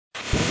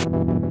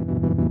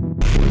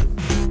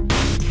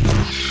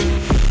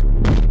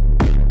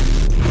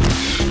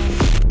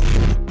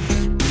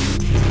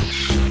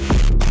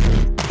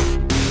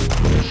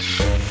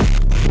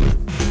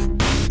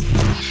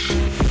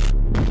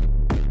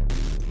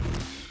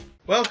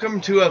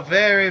Welcome to a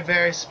very,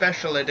 very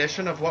special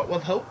edition of what will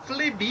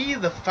hopefully be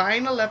the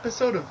final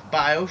episode of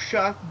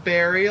Bioshock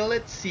Burial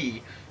at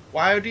Sea.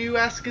 Why do you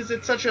ask, is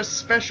it such a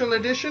special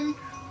edition?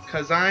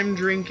 'Cause I'm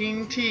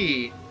drinking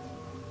tea.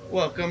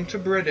 Welcome to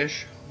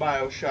British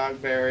Bioshock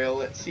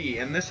Burial at Sea.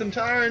 And this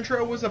entire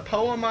intro was a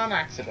poem on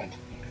accident.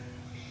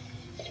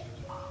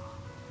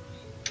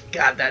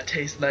 God, that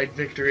tastes like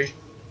victory.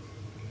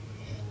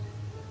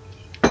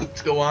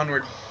 Let's go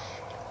onward.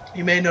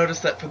 You may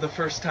notice that for the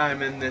first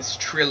time in this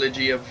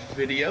trilogy of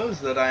videos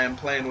that I am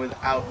playing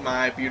without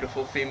my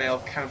beautiful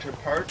female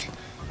counterpart,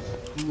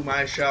 whom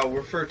I shall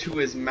refer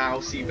to as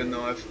Mouse, even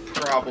though I've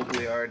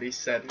probably already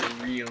said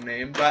her real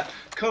name, but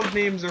code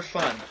names are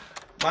fun.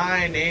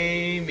 My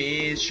name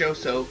is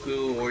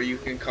Shosoku, or you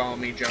can call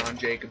me John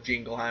Jacob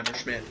Jingleheimer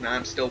Schmidt, and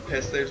I'm still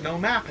pissed there's no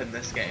map in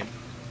this game.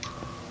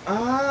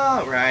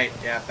 Oh, right,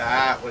 yeah,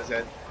 that was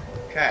it.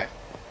 Okay.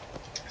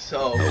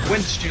 So,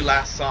 whence you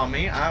last saw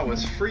me, I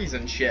was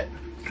freezing shit.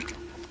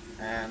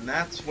 And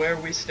that's where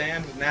we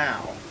stand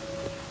now.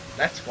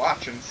 Let's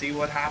watch and see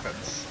what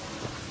happens.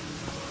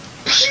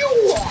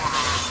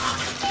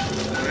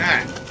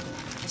 Alright.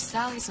 If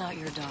Sally's not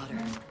your daughter,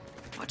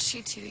 what's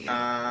she to you?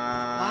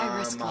 Why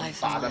risk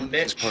life and limb?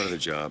 Bitch. It's part of the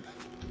job.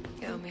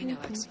 You owe me no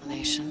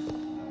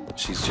explanation.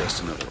 She's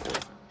just another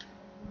orphan.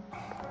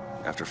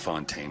 After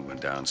Fontaine went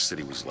down,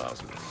 City was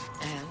lousy.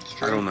 And?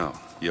 I don't know.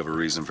 You have a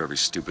reason for every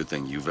stupid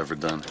thing you've ever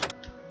done?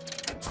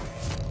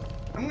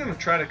 I'm gonna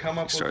try to come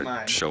up with Start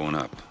mine. showing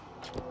up.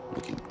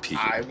 Looking peaky.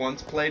 I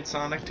once played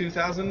Sonic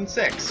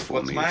 2006. Fool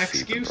What's me my to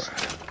feed the excuse?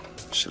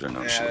 brat. Should've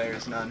known. Yeah, should've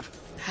there's known. none.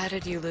 How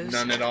did you lose?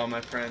 None at all,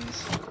 my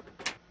friends.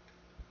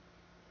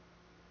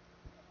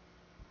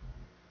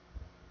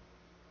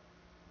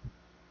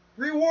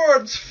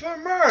 Rewards for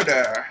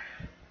murder!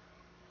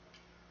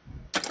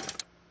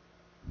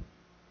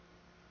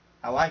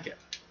 I like it.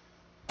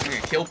 I'm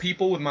gonna kill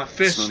people with my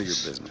fists. It's none of your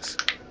business.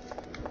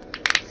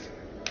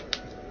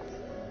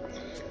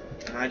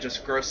 And I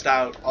just grossed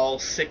out all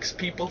 6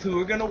 people who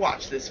are gonna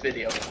watch this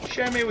video.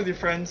 Share me with your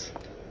friends.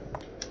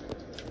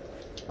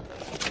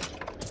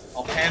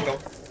 I'll pander.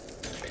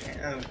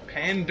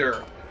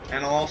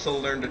 And I'll also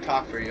learn to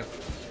talk for you.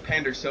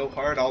 Pander so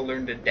hard, I'll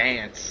learn to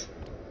dance.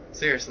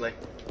 Seriously.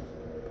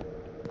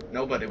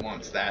 Nobody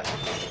wants that.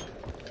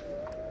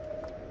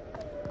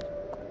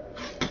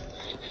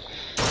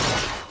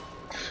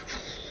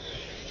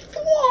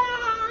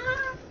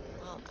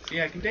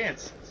 See, I can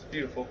dance. It's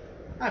beautiful.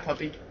 Hi,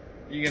 puppy.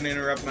 You gonna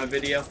interrupt my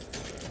video?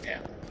 Yeah.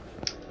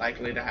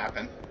 Likely to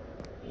happen.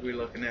 What are we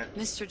looking at?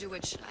 Mr.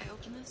 DeWitt, should I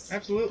open this?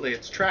 Absolutely,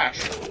 it's trash.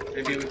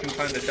 Maybe we can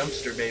find a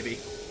dumpster baby.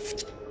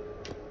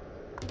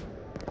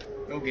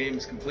 No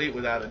game's complete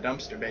without a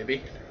dumpster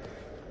baby.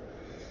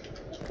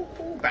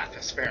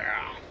 Bathysphere.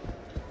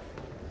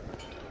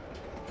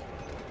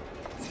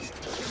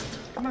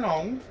 Come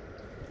along.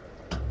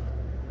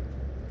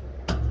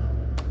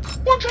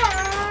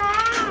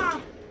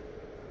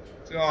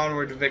 Let's go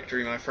onward to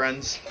victory, my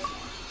friends.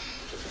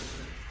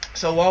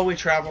 So while we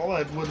travel,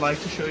 I would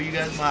like to show you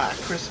guys my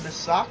Christmas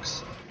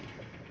socks.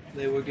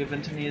 They were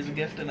given to me as a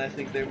gift, and I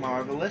think they're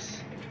marvelous.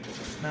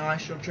 Now I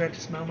shall try to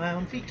smell my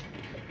own feet.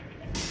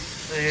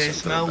 They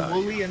smell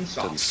woolly and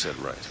Doesn't soft. sit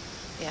right.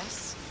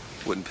 Yes?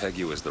 Wouldn't peg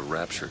you as the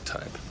rapture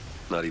type.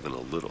 Not even a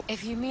little.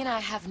 If you mean I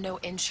have no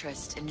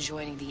interest in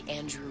joining the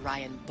Andrew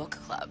Ryan book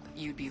club,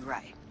 you'd be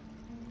right.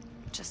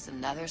 Just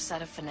another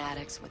set of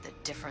fanatics with a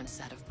different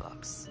set of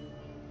books.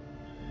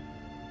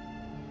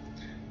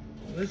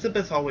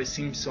 Elizabeth always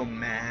seems so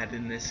mad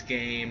in this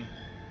game.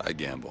 I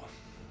gamble.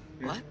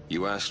 What?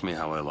 You asked me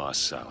how I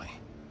lost Sally.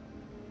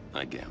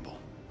 I gamble.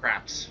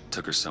 Craps.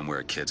 Took her somewhere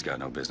a kid's got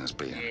no business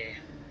being. Yeah.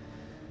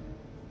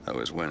 I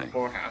was winning.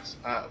 Whorehouse.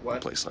 A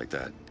What? place like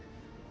that,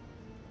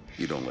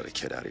 you don't let a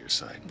kid out of your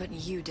sight. But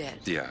you did.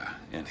 Yeah,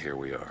 and here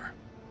we are.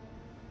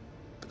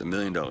 But the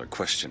million-dollar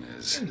question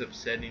is, It's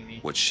upsetting me.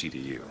 what's she to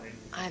you?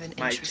 I have an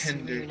My interest in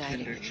tender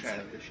reuniting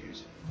child you.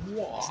 issues.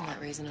 Isn't that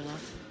reason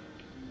enough?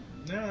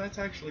 No, that's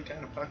actually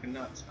kind of fucking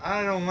nuts.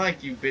 I don't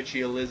like you,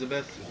 bitchy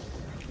Elizabeth.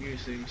 You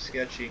seem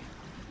sketchy.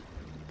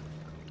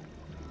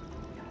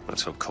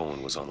 Let's hope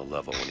Cohen was on the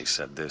level when he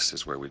said this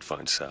is where we'd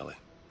find Sally.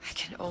 I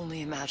can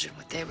only imagine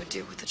what they would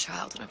do with a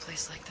child in a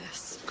place like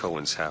this.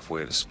 Cohen's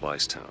halfway to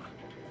Splicetown.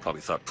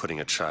 Probably thought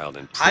putting a child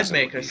in prison I'd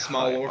make would a be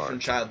small high orphan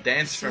art. child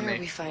dance The for sooner we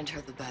me. find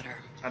her, the better.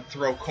 I'd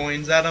throw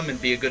coins at him and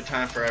be a good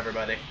time for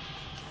everybody.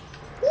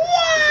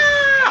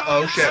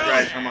 Oh shit,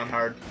 right, I'm on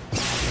hard.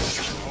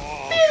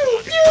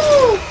 Pew,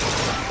 pew!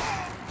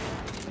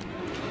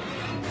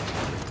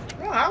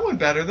 Well, that went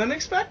better than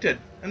expected.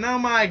 And now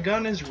my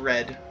gun is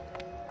red.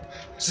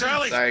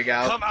 Sally, Sorry,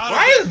 gal. come out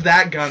Why of is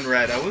that gun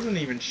red? I wasn't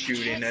even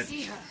shooting it.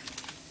 See her.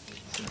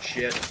 Some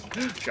shit.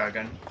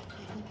 Shotgun.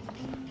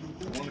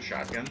 I want a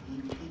shotgun.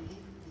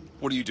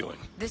 What are you doing?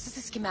 This is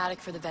a schematic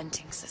for the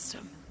venting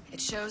system. It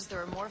shows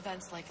there are more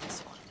vents like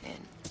this one in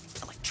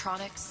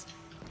electronics,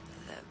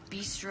 the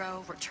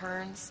bistro,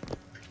 returns,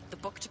 the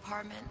book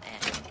department,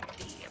 and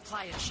the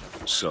appliance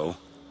showroom. So?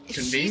 If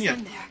she's Convenient.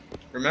 in there,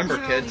 Remember,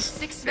 there are only kids,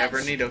 6 if you ever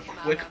vents need she a can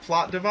come quick out of.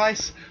 plot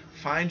device,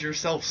 Find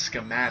yourself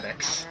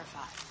schematics. Now there are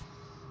 5.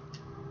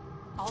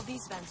 All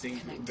these vents are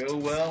Things will connected go to a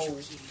well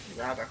central heating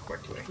unit. rather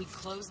quickly. If we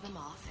close them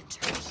off and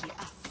turn the heat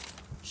up,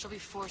 she'll be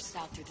forced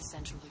out through the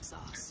central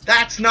exhaust.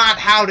 That's not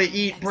how to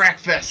eat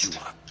breakfast! You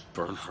want to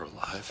burn her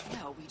alive?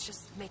 No, we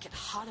just make it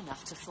hot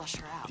enough to flush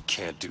her out. You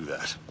can't do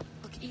that.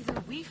 Look, either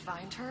we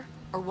find her,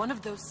 or one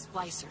of those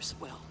splicers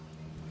will.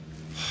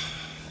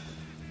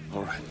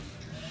 All right.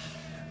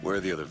 Where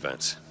are the other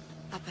vents?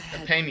 Up The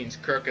ahead. painting's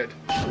crooked.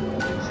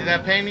 See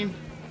that painting?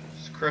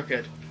 It's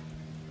crooked.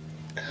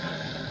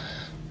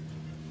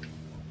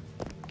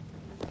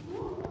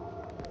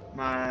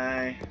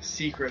 My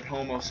secret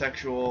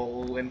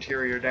homosexual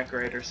interior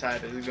decorator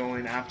side is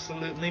going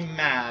absolutely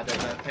mad at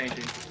that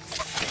painting.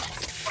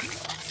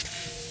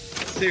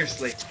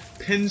 Seriously,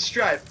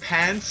 pinstripe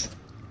pants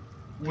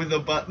with a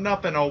button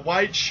up and a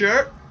white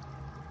shirt?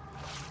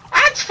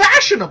 That's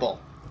fashionable!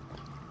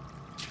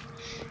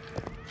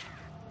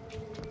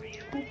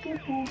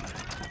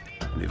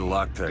 Need a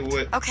lockpick. Do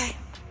it. Okay.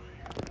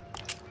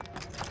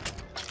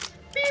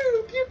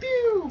 Pew, pew,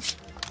 pew!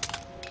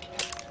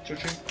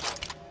 Cha-ching.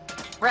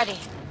 Ready.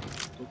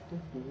 Come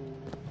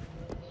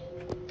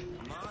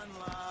on,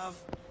 love.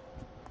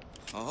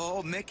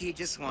 Oh, Mickey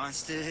just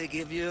wants to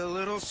give you a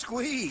little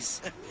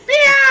squeeze. Pew!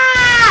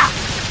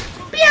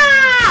 Pew!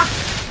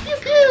 Pew,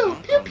 pew,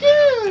 pew,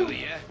 pew! Do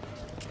ya?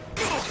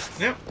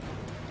 Yep.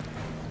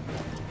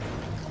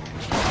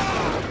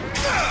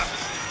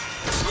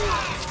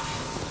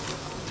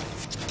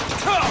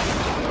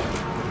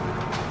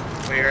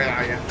 Where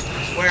are you?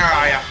 Where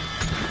are you?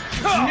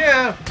 No!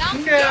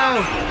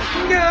 No!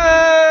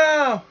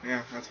 No!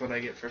 Yeah, that's what I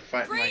get for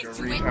fighting like a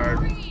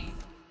retard.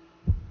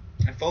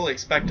 I fully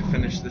expect to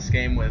finish this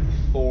game with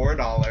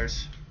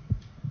 $4.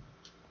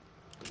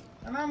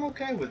 And I'm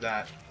okay with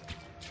that.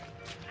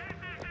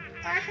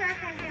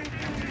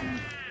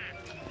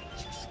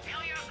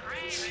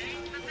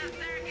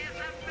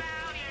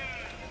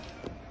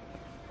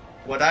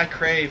 What I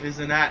crave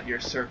isn't at your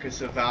circus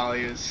of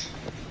values.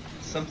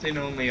 Something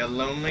only a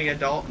lonely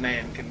adult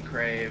man can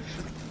crave.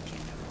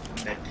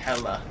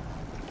 Nutella.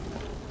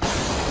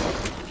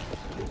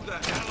 Who the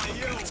hell are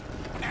you?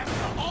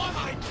 After all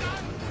I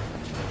done?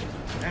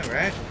 Yeah,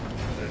 right?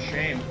 It's a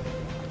shame.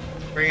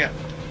 Bring it.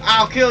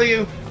 I'll kill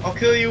you! I'll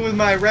kill you with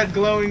my red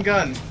glowing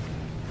gun.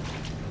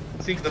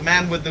 Think the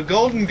man with the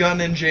golden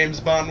gun in James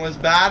Bond was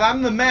bad?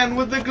 I'm the man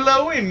with the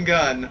glowing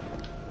gun.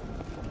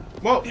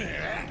 Whoa.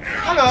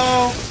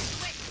 Hello.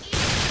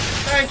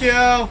 Thank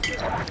you.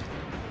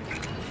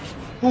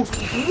 Whoops.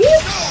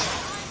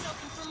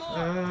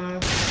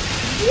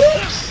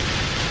 Whoops.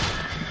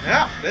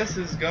 Yeah, this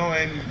is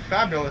going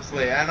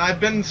fabulously, and I've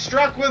been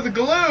struck with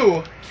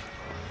glue.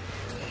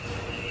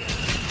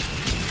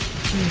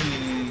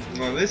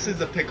 Well, this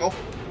is a pickle.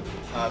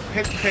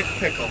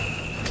 Pickle.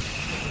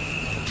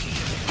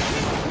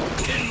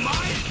 In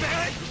my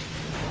bed?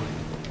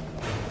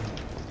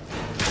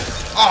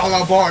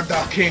 All aboard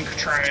the kink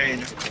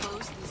train.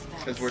 Close these vents.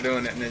 Because we're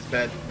doing it in his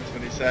bed. That's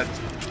what he said.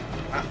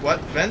 What?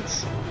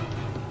 Vents?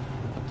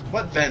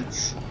 What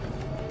vents?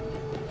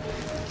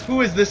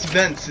 Who is this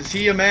Vents? Is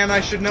he a man I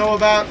should know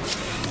about?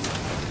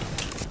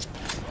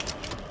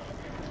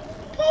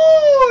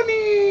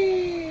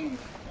 Pony!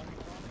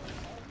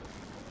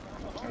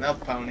 I love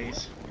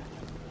ponies.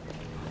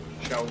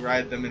 Shall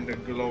ride them into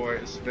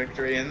glorious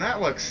victory. And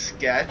that looks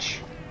sketch.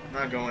 I'm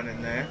not going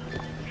in there.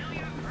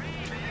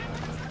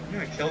 I'm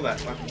gonna kill that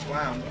fucking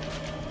clown.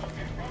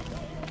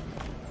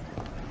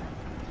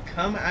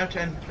 Come out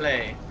and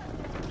play.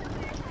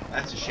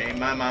 That's a shame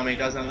my mommy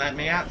doesn't let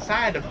me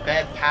outside of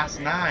bed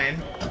past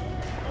 9.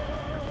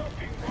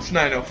 It's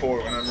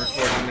 9:04 when I'm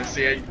recording this.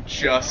 See, I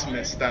just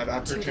missed that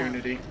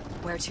opportunity.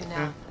 Where to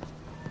now?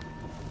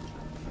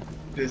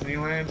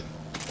 Disneyland?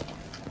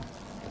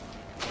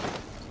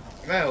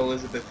 I bet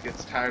Elizabeth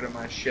gets tired of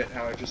my shit,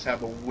 how I just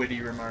have a witty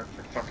remark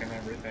for fucking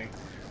everything.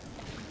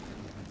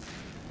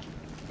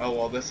 Oh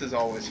well, this is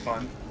always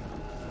fun.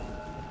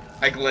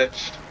 I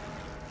glitched.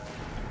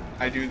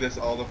 I do this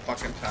all the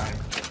fucking time.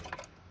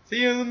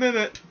 See you in a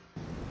minute.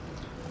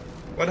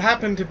 What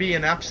happened to be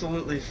an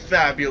absolutely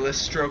fabulous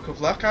stroke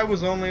of luck, I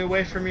was only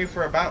away from you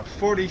for about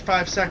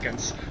 45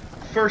 seconds.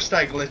 First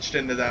I glitched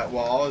into that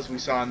wall, as we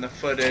saw in the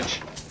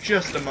footage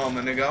just a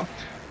moment ago.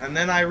 And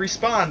then I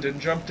respawned and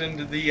jumped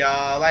into the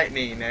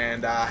lightning,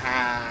 and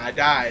I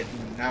died.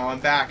 And now I'm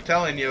back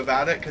telling you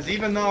about it, because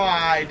even though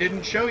I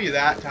didn't show you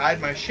that to hide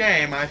my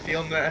shame, I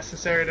feel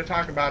necessary to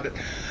talk about it.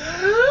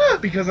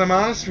 Because I'm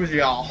honest with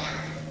y'all.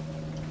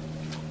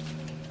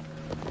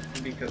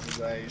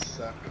 Because I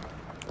suck.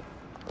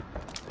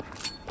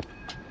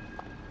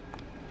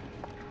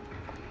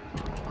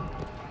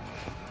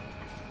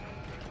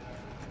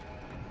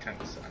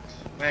 Kinda sucks.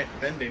 Wait,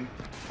 bending.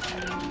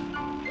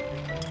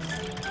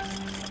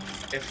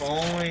 If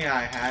only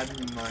I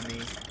had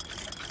money.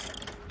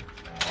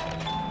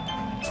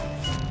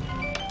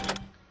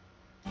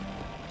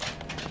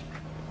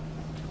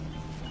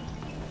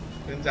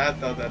 Turns out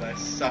though that I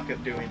suck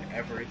at doing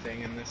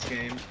everything in this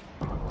game.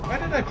 Why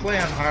did I play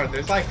on hard?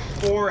 There's like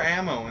 4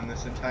 ammo in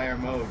this entire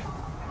mode.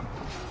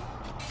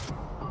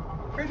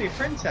 pretty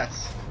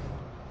princess.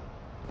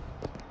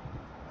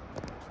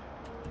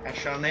 I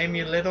shall name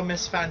you Little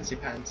Miss Fancy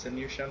Pants, and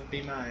you shall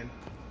be mine.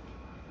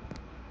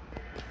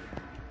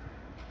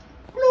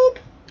 Bloop!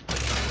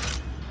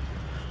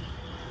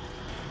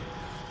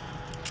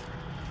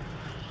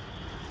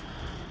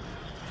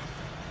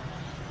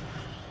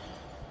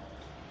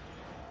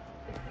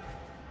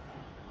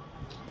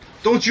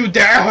 Don't you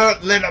dare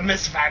hurt Little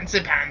Miss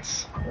Fancy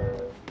Pants! I'm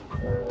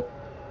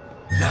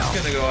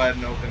gonna go ahead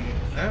and open.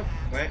 Oh,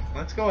 wait,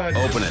 let's go ahead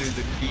and Open just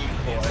do the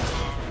decoy.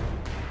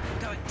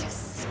 Going to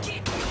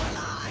skin you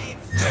alive.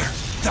 There,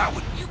 that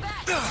would. You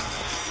bet.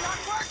 It's not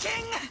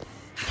working.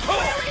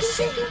 Where is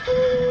she?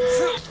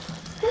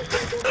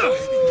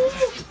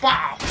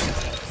 Wow!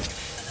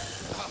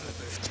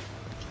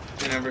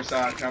 You never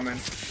saw it coming.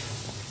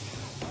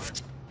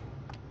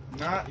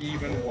 Not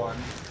even one.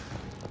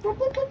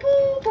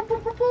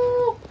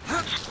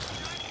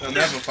 They'll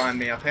never find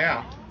me up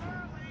here.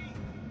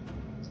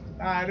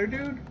 Spider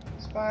dude.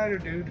 Spider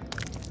dude.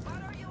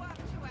 What are you up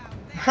to out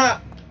there?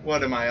 Ha!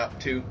 What am I up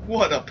to?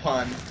 What a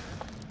pun.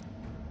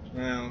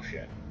 Oh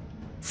shit.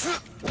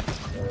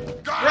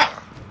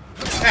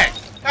 Hey!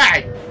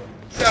 Hey!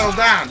 Settle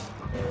down!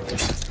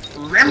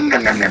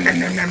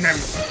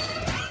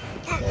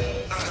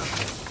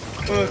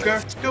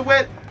 Booker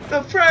DeWitt,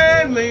 the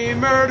friendly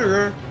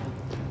murderer.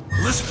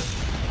 Listen.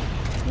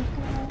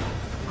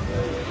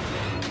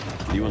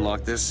 Can you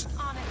unlock this?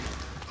 On it.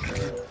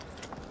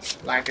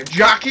 Like a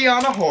jockey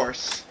on a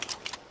horse.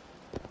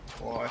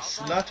 Or a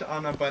slut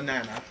on a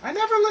banana. I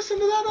never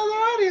listened to that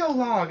other audio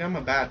log. I'm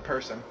a bad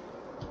person.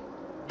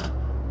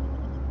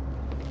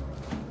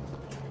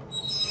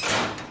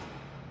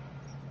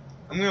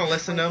 I'm gonna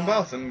listen to them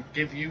both and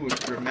give you a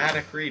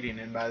dramatic reading,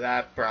 and by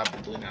that,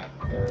 probably not.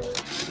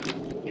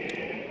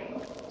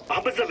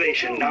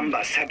 Observation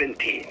number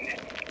 17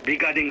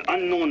 regarding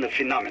unknown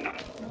phenomena.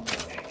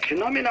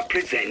 Phenomena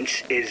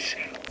presents is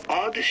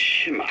odd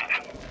shimmer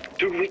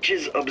through which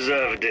is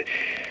observed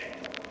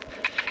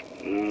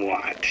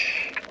what?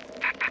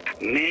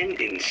 Men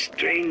in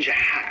strange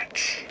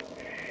hats,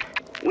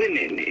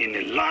 women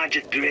in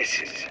large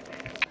dresses,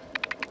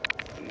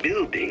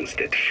 buildings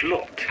that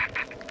float.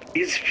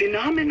 Is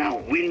phenomena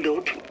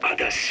window to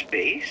other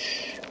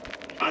space?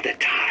 Other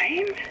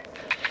time?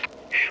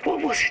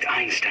 What was it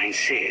Einstein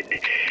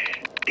said?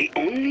 The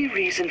only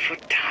reason for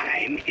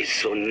time is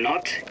so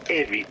not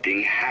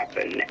everything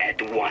happen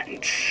at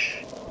once.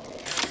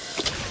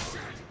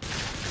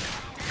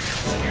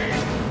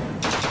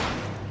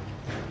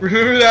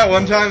 Remember that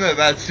one time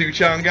that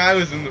Suchong guy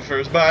was in the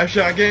first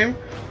Bioshock game?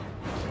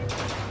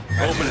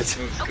 Open it.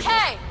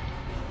 Okay.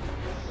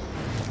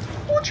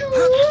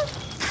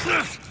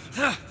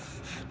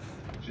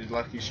 She's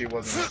lucky she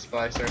wasn't a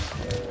splicer.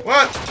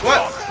 What?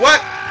 What?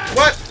 What?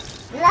 What?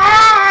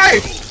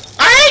 Why?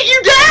 I hate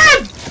you,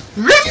 Dad!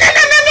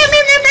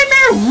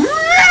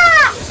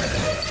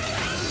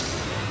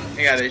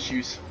 I got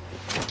issues.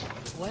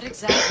 What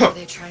exactly are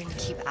they trying to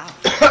keep out?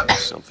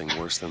 Something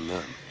worse than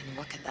them. And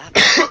what could that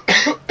be?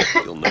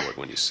 You'll know it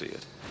when you see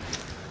it.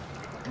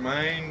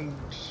 Mind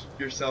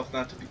yourself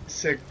not to be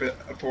sick, but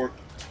for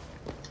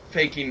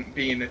faking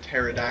being a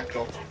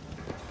pterodactyl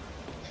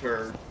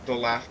for the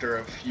laughter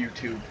of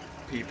YouTube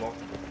people.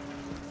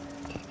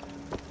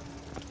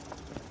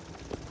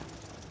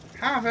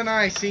 Haven't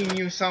I seen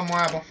you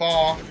somewhere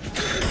before?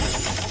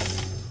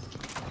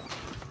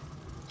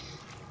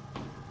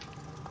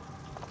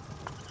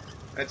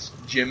 That's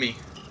Jimmy.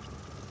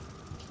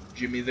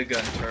 Jimmy the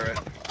gun turret.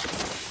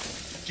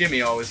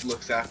 Jimmy always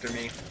looks after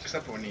me,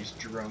 except when he's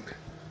drunk.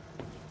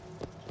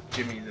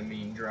 Jimmy the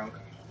mean drunk.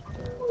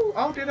 Ooh,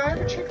 oh, did I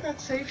ever check that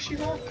safe she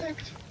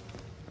lockpicked?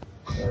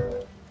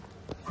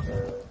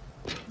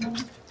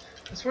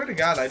 I swear to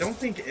God, I don't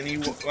think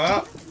anyone.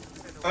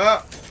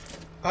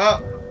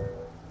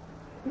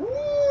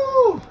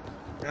 Woo!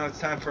 Now it's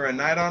time for a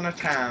night on a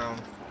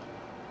town.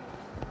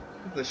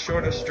 The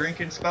shortest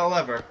drinking spell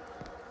ever.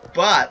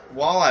 But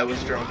while I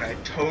was drunk, I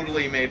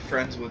totally made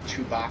friends with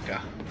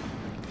Chewbacca.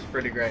 It's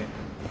pretty great.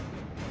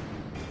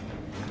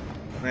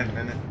 Wait a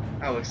minute,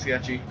 that looks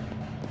sketchy.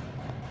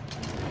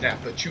 Yeah,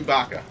 but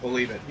Chewbacca,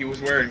 believe it. He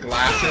was wearing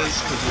glasses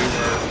because we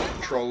were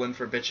trolling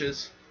for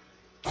bitches.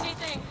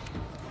 Anything.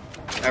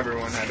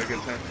 Everyone had a good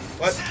time.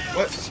 What?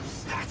 What?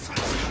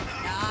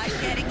 Not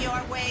getting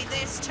your way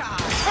this time.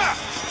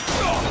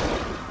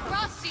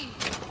 Frosty.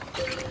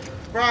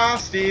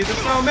 Frosty the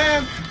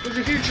Snowman was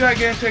a huge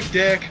gigantic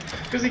dick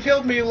because he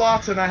killed me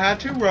lots and I had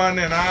to run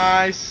and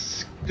I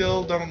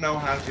still don't know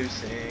how to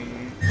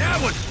sing. That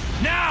one!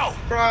 Now!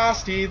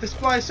 Frosty the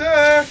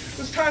Splicer, it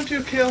was time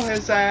to kill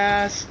his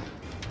ass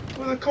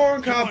with a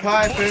corncob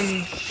pipe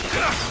and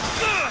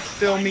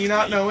still me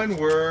not knowing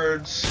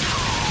words. 2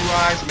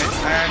 eyes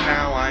and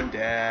now I'm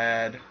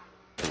dead.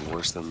 And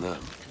worse than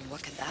them. And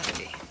what could that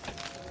be?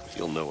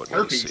 You'll know it when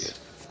you Herpes. see it.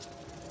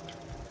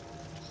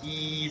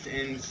 He's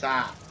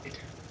inside.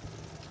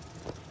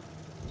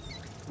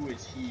 Who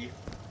is he?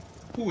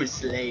 Who is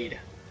Slade?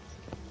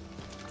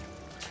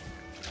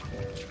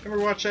 Ever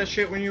watch that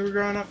shit when you were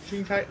growing up,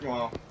 Teen Titan?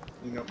 Well,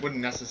 You know,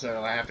 wouldn't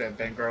necessarily have to have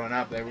been growing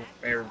up. They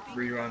air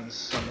reruns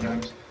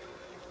sometimes.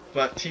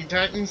 But Teen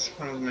Titans,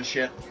 that was my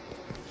shit.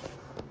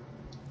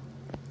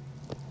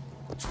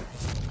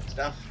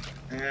 Stuff.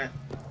 Eh.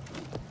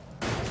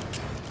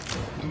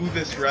 Do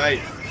this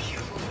right.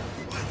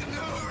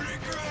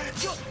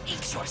 You'll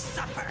eat your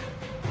supper.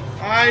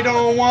 I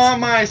don't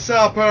want my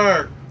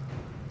supper!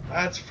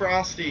 That's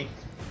Frosty.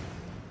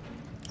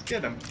 Let's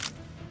get him.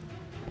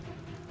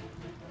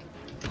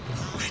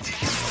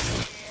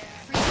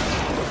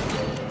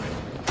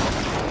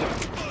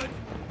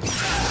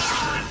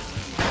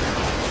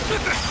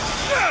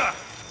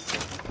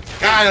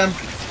 Got him!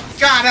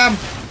 Got him!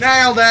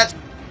 Nailed it!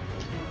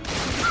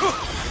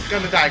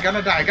 Gonna die,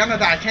 gonna die, gonna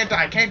die, can't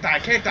die, can't die,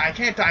 can't die,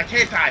 can't die,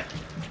 can't die!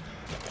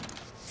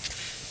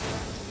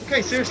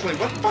 Okay, seriously,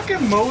 what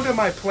fucking mode am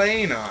I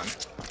playing on?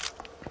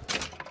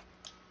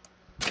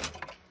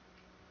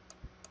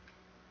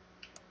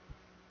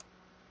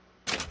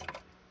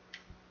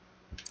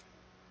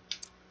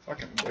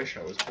 Fucking wish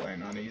I was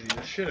playing on easy.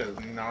 This shit is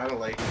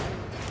gnarly.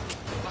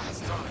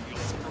 Last time you'll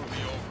screw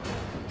me over.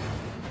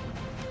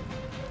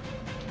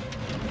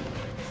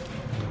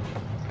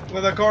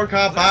 With a corn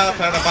cob up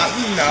and a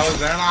button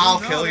nose, and I'll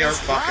kill your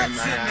fucking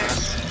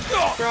ass.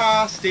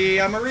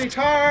 Frosty, I'm a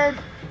retard,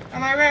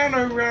 and I ran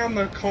around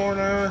the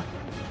corner,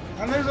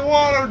 and there's a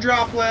water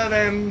droplet,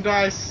 and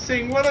I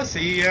sing what I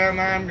see,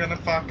 and I'm gonna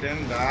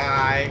fucking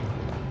die.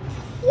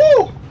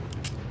 Woo!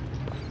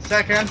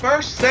 Second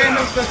burst, same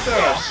as the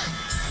first.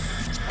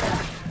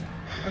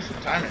 What's the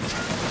timing?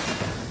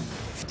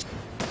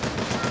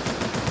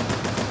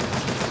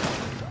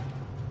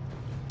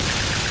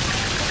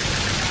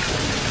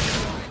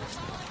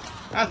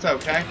 That's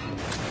okay.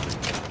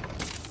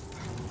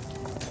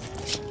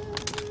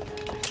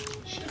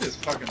 Shit is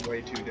fucking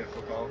way too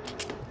difficult.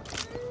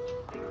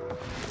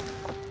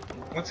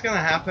 What's gonna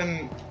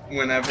happen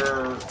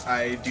whenever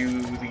I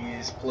do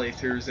these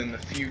playthroughs in the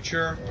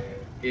future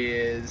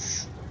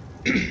is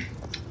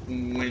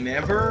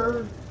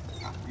whenever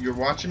you're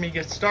watching me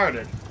get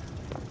started,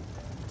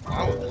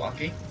 I was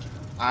lucky,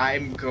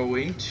 I'm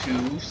going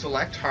to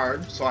select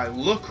hard so I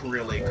look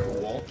really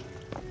cool,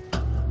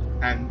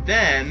 and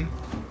then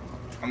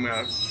I'm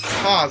gonna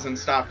pause and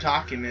stop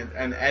talking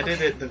and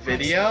edit the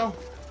video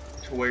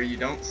to where you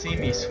don't see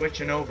me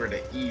switching over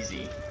to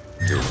easy.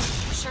 Sure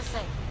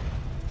thing.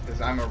 Because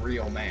I'm a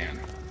real man.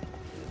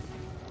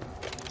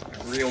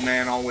 A real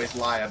man always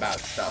lie about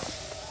stuff.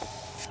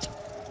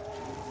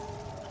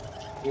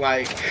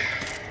 Like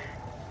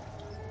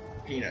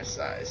penis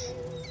size.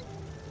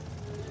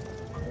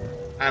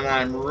 And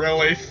I'm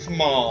really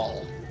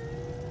small.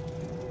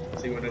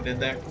 See what I did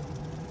there?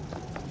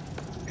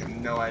 I have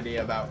no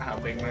idea about how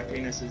big my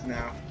penis is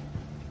now.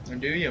 Or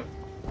do you?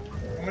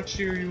 How much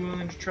are you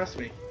willing to trust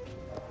me?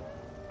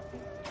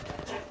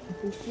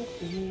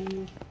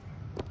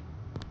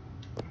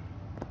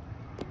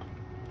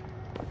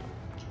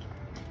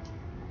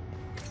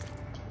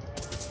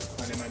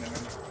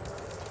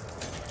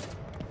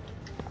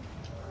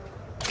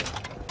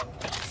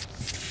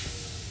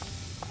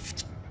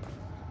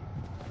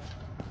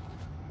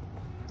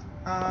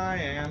 I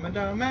am a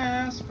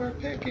dumbass for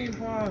picking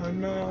hard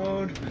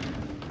mode.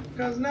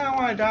 Cause now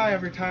I die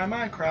every time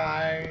I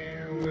cry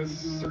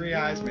with 3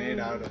 eyes made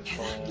out of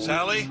coal.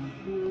 Sally?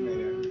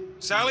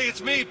 Sally,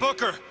 it's me,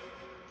 Booker.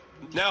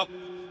 Now,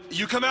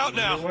 you come out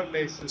now. What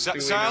basis do we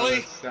know Sally?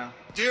 this,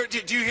 Dear,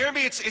 do you hear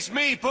me? It's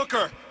me,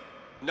 Booker.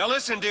 Now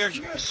listen, dear.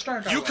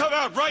 You come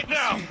out right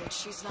now. But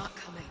she's not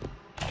coming.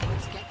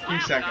 Let's get the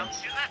 2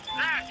 seconds.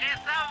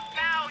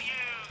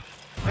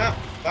 Yep,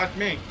 fuck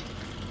me.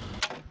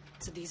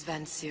 So these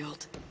vents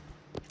sealed.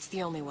 It's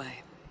the only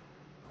way.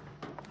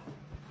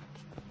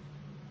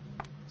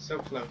 So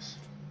close.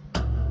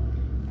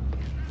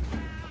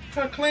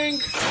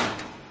 Clink.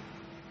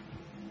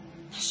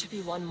 There should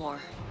be one more.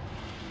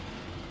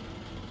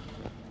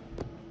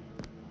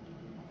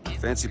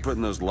 Fancy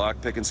putting those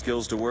lock-picking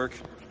skills to work?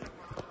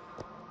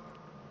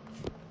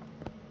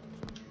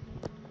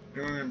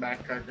 I'm gonna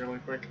backtrack really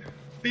quick.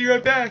 Be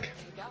right back.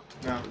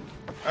 No.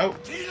 Oh.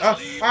 Oh.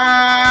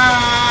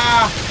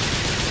 Ah!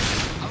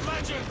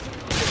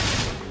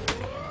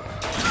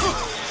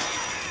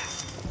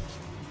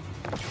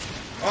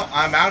 Oh,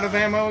 I'm out of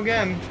ammo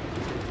again.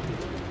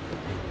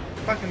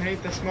 Fucking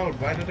hate this mode.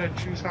 Why did I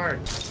choose hard?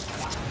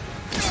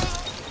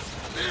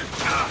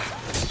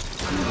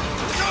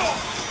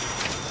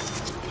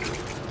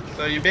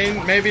 So you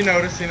may be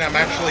noticing I'm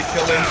actually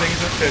killing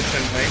things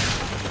efficiently.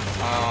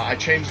 I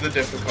changed the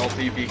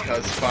difficulty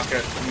because fuck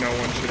it, no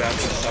one should have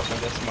to suffer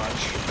this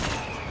much.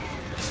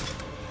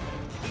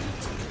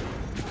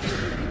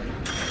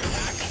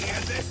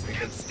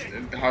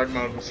 Because hard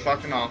mode was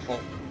fucking awful.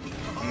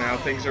 And now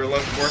things are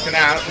working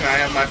out, and I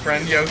have my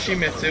friend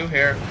Yoshimitsu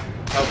here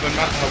helping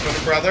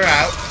a brother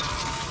out,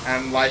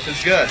 and life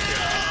is good.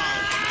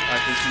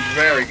 Life is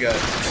very good.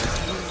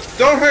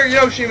 Don't hurt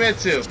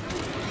Yoshimitsu!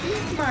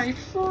 He's my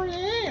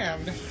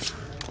friend!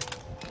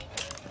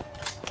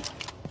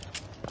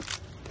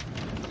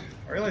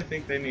 I really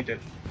think they need to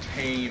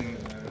tame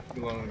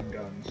glowing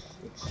guns.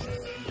 It's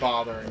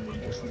bothering me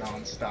just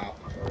non-stop.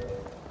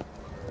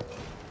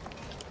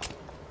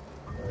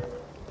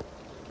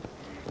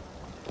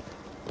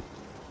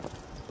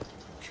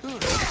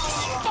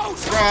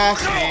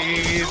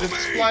 Frosty the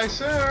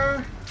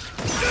Splicer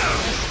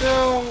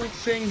still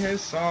sing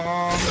his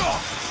song,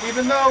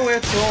 even though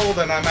it's old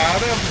and I'm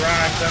out of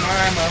rhymes and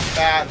I'm a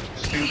fat,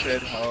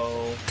 stupid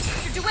hoe.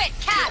 Mr. DeWitt,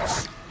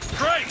 catch!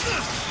 Great!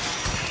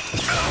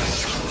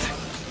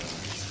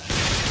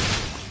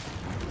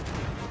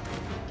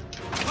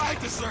 I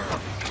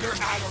deserve your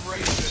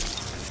adoration.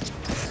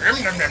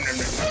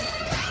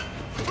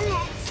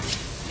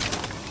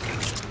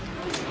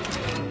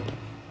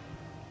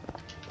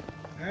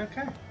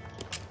 Okay.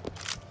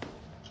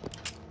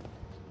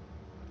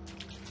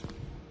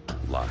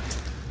 Locked.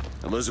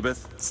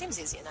 Elizabeth? Seems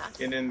easy enough.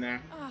 Get in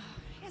there. Oh,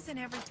 isn't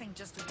everything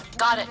just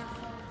Got it.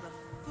 wonderful? The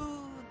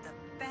food, the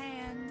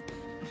band,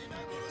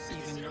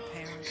 even your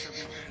parents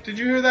are. Did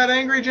you hear that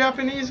angry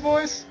Japanese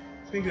voice?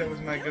 I think that was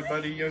my good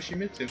buddy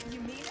Yoshimitsu. You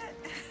mean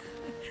it?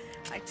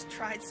 I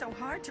tried so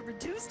hard to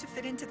reduce to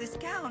fit into this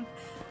gown.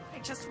 I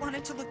just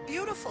wanted to look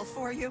beautiful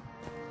for you.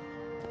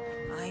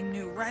 I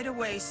knew right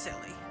away,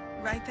 silly.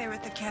 Right there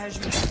at the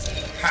casual.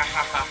 Ha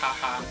ha ha ha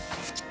ha.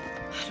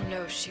 I don't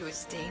know if she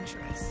was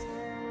dangerous.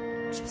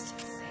 Just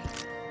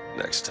insane.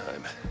 Next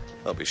time,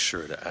 I'll be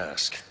sure to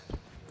ask.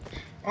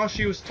 Oh,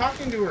 she was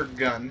talking to her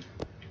gun.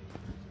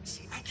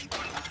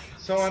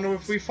 So, and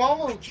if we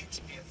follow...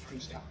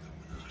 Stop.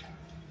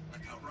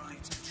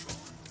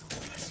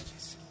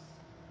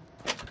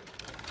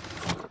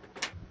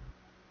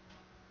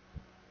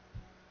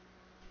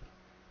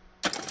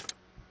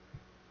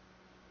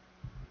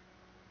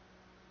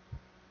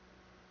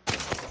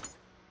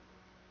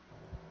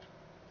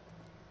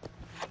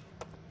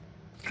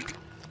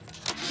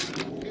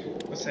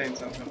 Saying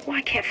something.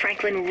 Why can't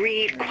Franklin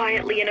read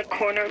quietly in a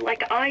corner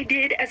like I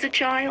did as a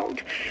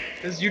child?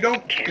 Because you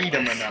don't feed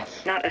him Careless.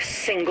 enough. Not a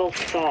single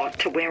thought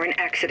to where an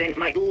accident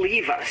might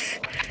leave us.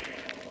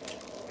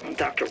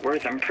 Dr.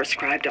 Wortham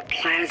prescribed a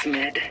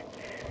plasmid.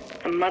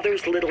 A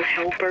mother's little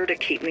helper to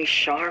keep me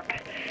sharp.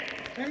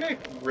 They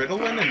make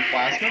Ritalin and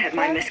plasma. I've had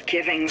my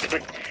misgivings,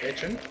 but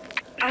Bitchin'.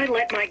 I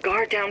let my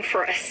guard down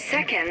for a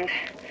second.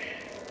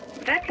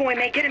 That boy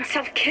may get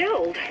himself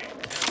killed.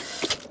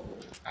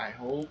 I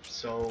hope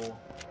so.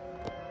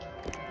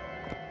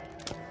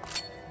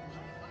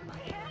 My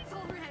hand's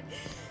all red.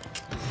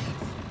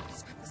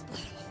 Scrub this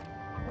blood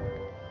off.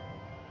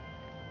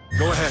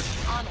 Go ahead.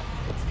 On it.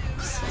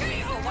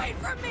 Stay away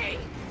from me!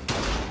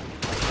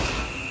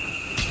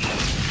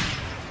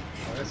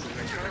 Oh, this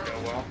isn't gonna go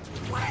well.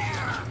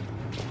 Where?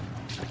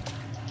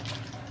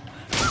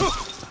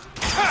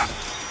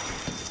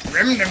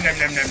 Rim, nim, nim,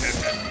 nim, nim, nim,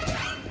 nim.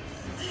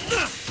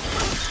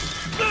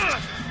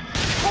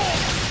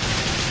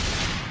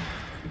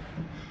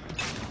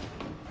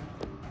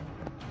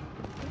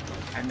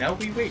 And now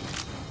we wait.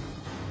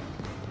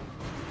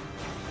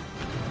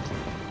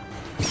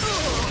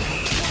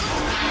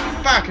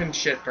 Fucking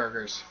shit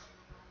burgers.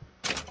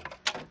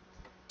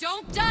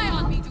 Don't die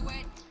on me,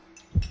 DeWitt!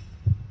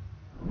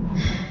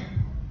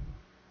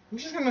 I'm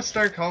just gonna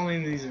start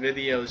calling these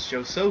videos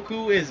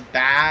Shosoku is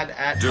bad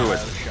at Do it.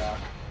 Bioshock.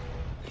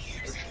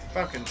 Which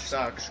fucking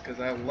sucks, because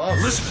I love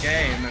this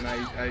game and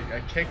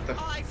I kick the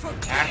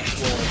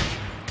actual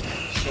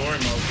story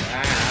mode's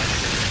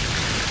ass.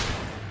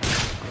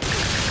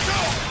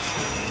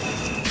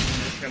 I'm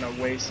just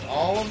gonna waste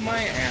all of my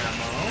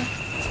ammo.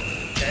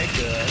 Okay,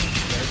 good.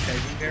 They're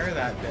taking care of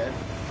that bit.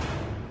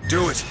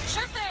 Do it.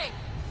 Sure thing!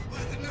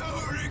 With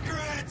no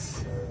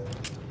regrets.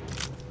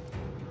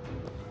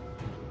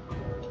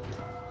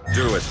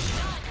 Do it.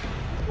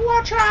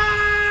 Watch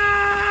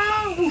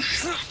out!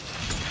 Whoosh.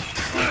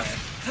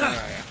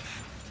 Alright.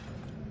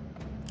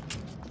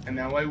 And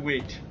now I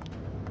wait.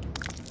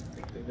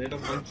 Like the little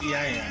monkey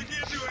I am.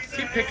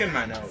 Keep picking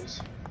my nose.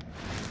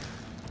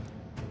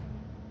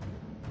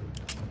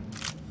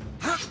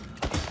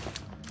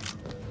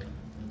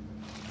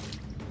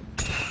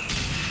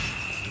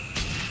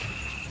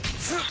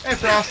 Hey,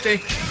 Frosty.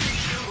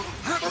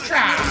 What's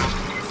up?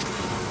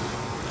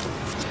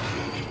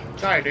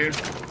 Sorry, dude.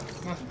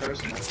 Nothing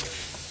personal.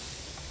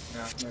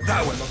 No,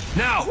 That one.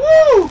 Now.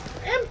 Woo!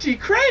 Empty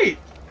crate!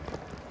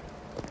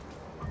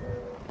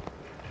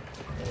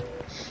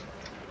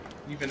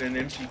 Even an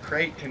empty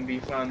crate can be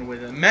fun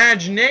with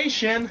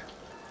imagination!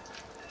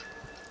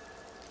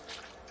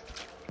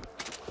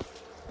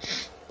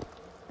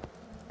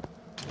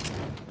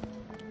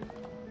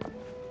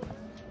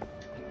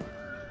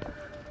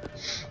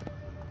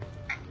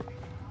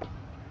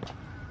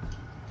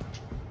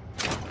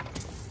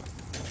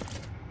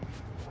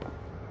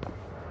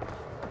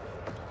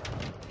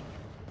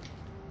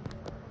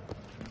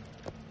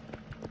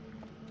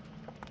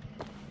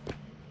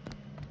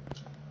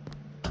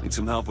 Need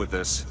some help with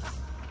this.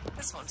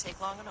 This won't take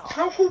long at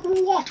all.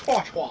 What?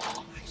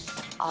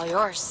 All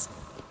yours.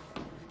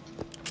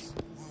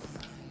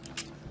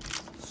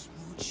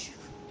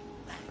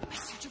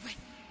 Mr. DeWitt.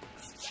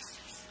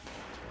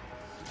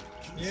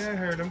 Yeah, I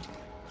heard him.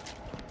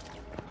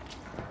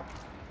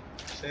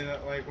 say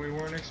that like we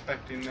weren't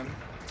expecting them.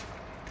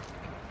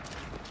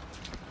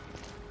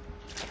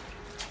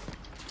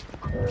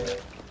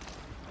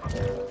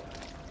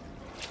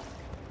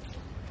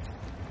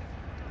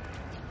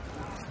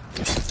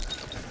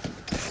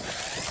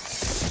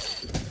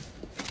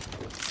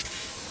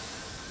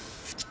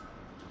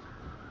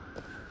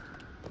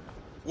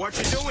 What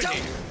you doing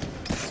here?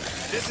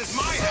 This is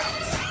my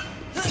house.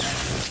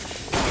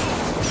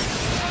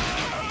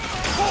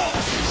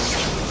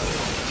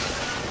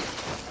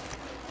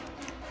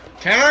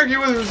 Can't argue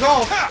with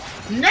results.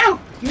 No!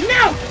 No!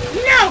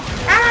 No!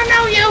 I don't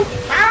know you!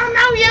 I don't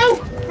know you!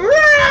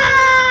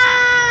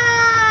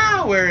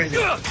 Rah! Where is he?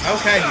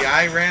 Okay, yeah,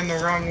 I ran the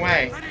wrong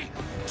way.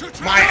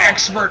 My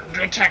expert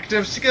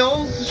detective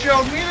skills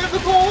showed me that the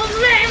pole was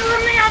made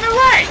from the other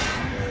way.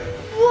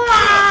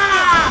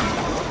 Wow!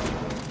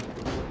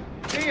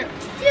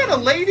 He had a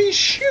lady's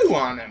shoe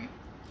on him.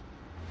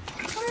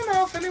 I don't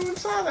know if anyone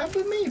saw that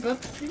but me,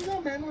 but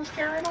that man was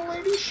carrying a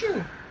lady's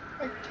shoe.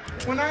 Like,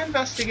 when I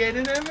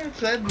investigated him, it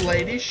said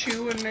lady's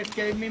shoe and it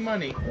gave me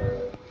money.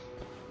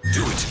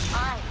 Do it.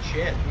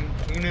 Shit,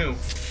 who knew?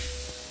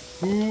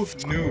 Who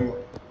knew?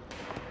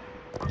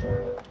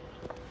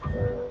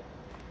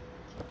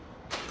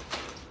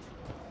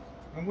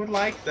 I would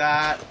like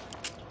that,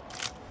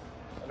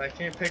 but I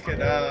can't pick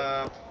it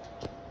up.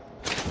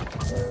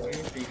 It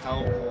would be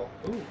helpful.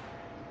 Ooh,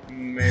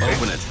 maybe.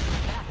 Open it.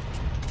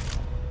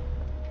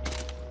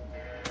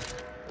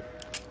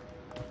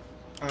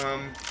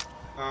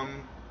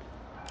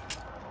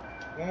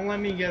 Won't let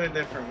me get a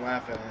different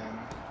weapon.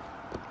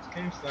 This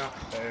game's not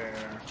fair.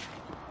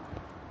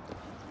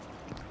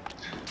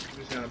 I'm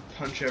just gonna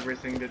punch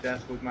everything to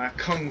death with my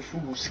kung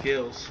fu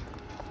skills.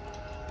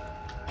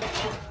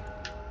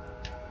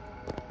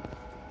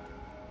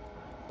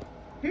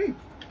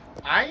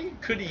 I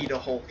could eat a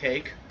whole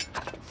cake.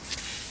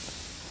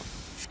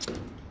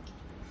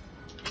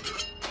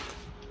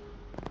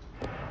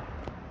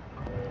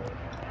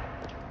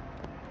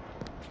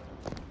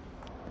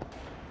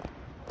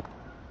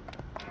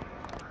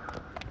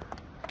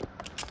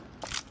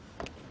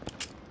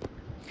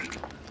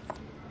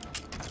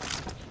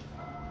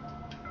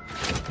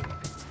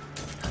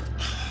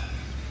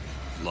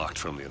 Locked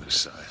from the other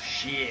side.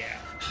 Yeah.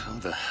 How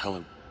the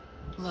hell?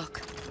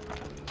 Look.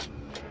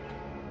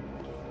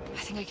 I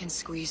think I can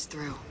squeeze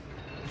through.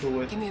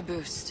 Cool. Give me a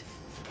boost.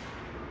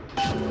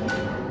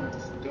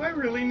 Do I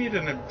really need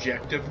an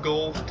objective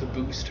goal to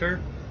boost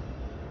her?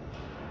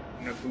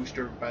 I'm gonna boost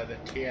her by the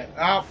tit.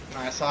 Oh,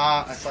 I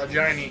saw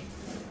Johnny.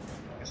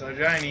 I saw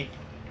Johnny.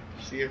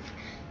 See if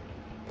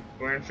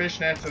wearing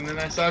fishnets, and then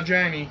I saw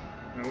Johnny.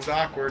 It was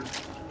awkward.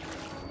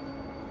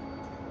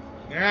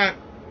 Yeah.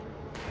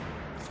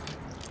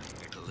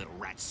 Like a little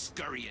rat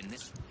scurrying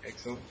this.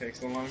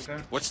 Takes a long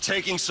time. What's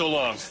taking so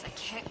long? I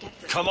can't get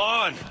this. Come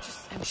on!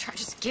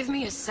 Just give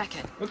me a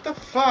second. What the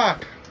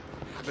fuck?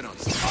 I've been on.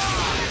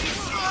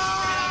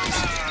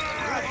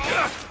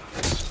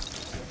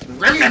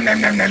 Rum, nom, nom,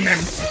 nom, nom, nom.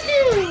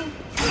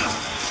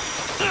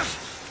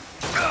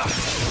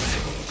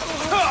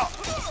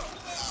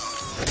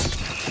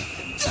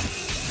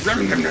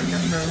 Rum, nom, nom,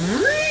 nom, nom.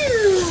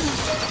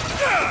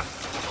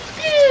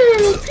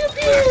 Pew, pew,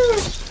 pew.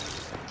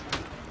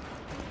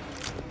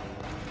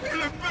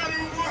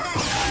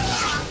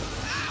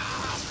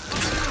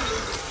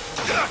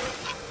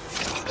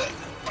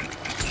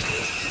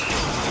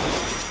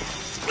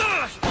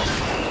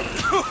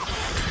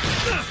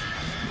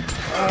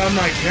 Oh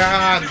my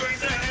god! Is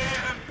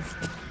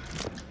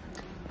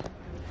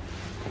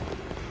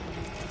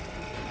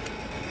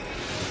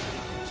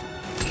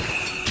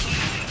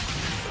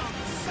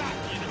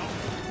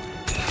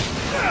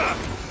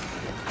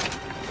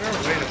there a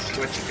way to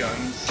switch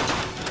guns?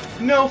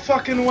 No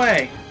fucking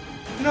way!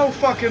 No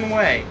fucking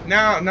way!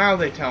 Now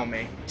they tell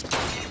me.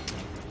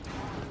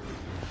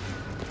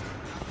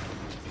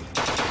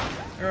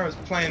 I was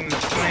playing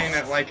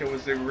it like it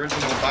was the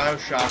original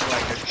Bioshock,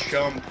 like a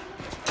chump.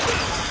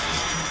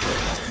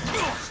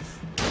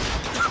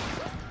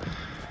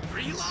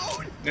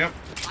 Reload? Yep.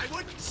 I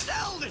wouldn't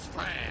sell this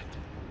brand.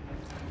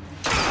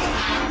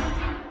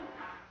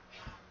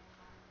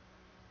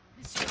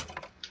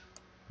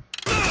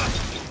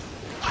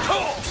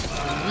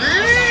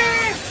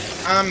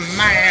 I'm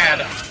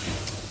mad.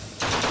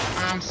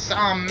 I'm so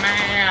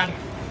mad.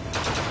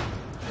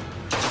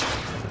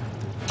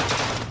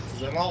 This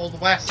is an Old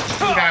West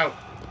shootout.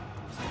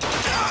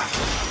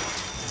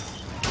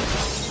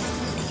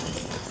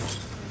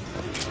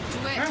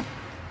 Huh.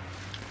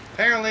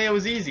 Apparently it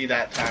was easy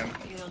that time.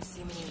 You don't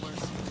seem any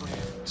worse.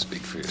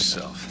 Speak for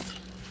yourself.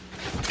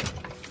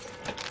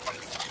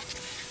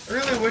 I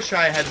really wish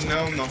I had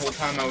known the whole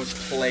time I was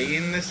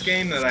playing this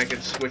game that I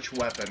could switch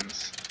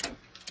weapons.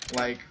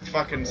 Like,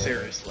 fucking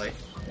seriously.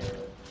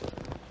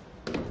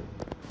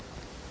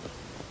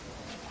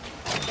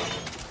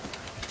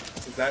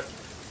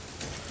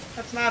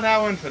 That's not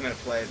how Infinite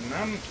played, and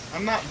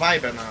I'm not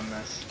vibing on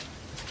this.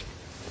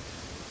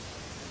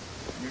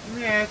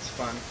 Yeah, it's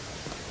fun.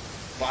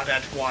 But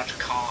at what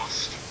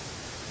cost?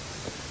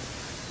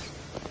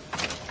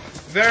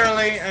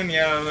 Verily and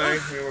yellowly,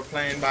 we were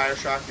playing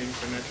Bioshock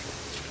Infinite.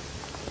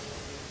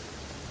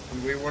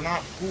 And we were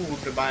not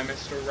fooled by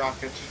Mr.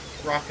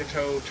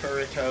 Rocketo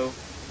Turrito.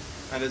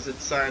 That is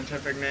its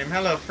scientific name.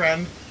 Hello,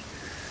 friend.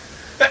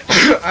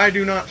 I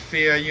do not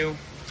fear you.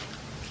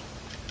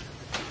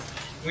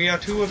 We are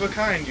two of a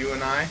kind, you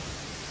and I.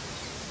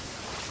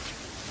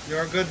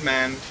 You're a good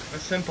man, a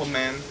simple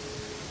man.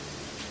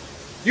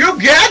 You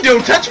gad!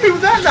 Don't touch me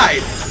with that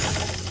knife!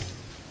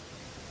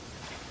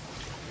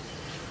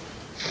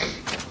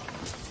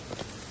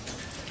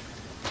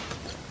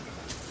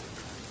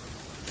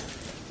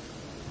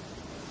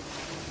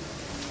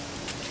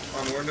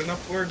 Onward and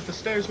upward the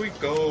stairs we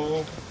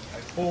go.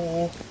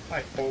 Hi-ho,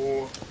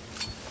 hi-ho.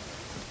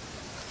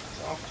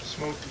 Soft to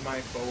smoke my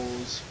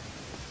foes.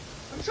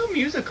 I'm so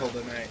musical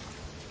tonight.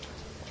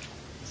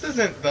 This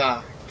isn't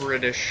the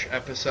British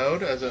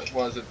episode as it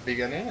was at the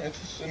beginning.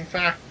 It's in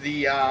fact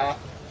the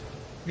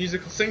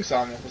musical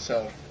sing-song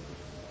episode.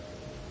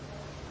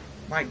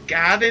 My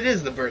God, it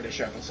is the British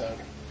episode.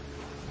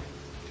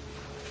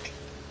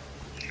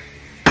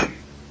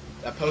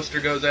 That poster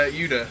goes out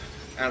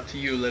to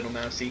you, little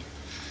mousy.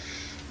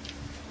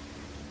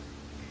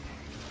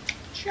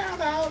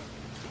 Shout out.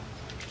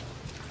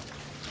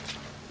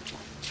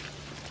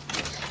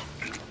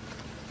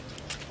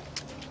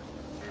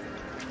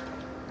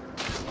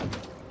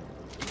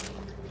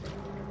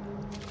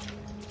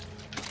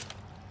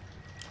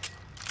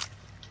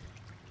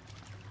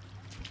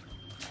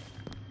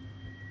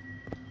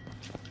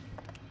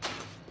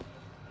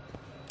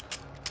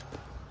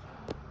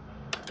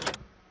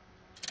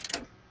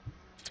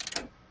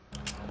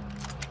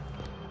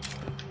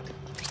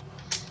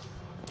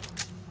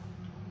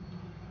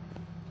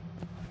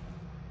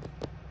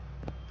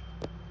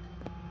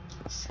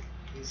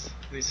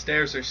 These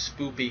stairs are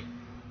spoopy.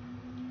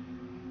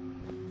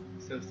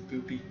 So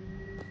spoopy.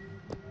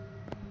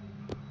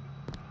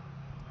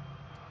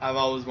 I've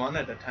always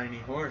wanted a tiny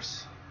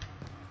horse.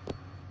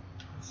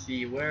 Let's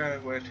see where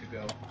to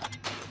go.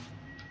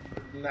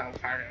 No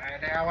fucking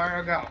idea where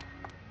to go.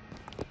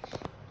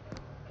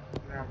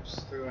 Now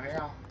just through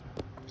here.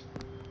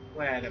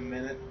 Wait a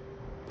minute.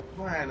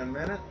 Wait a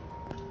minute.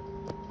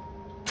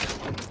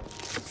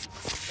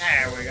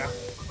 There we go.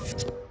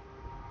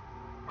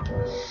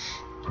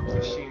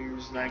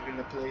 Seems like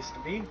a place to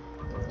be.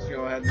 Let's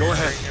go ahead and bring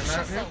him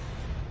out here.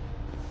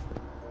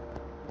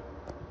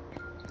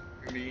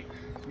 Gonna be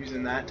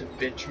using that to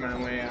bitch my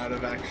way out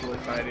of actually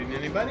fighting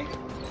anybody.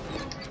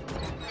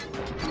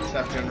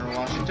 Except General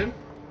Washington.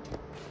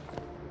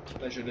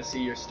 Pleasure to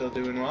see you're still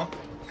doing well.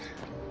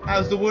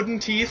 How's the wooden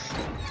teeth?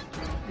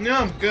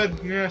 No, good,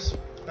 yes.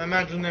 I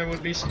imagine there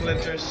would be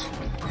splinters.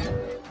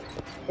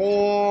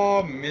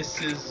 Poor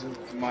Mrs.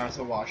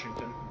 Martha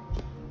Washington.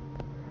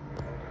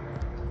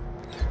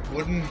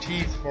 Wooden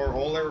teeth for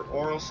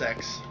oral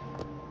sex.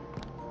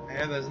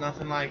 Yeah, there's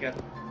nothing like it.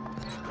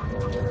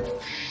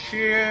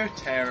 Sheer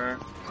terror.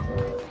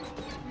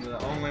 The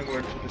only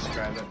word to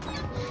describe it.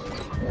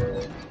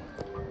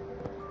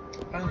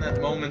 I find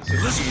that moments of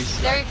peace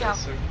there you go.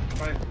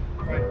 are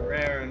quite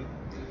rare and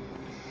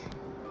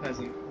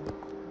pleasant.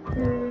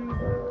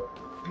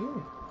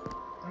 Ooh.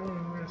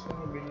 Oh, this one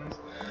would be nice.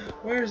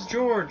 Where's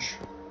George?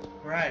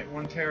 Right,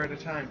 one tear at a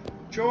time.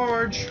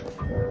 George!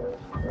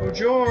 Oh,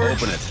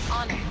 George! Open it.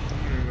 On it.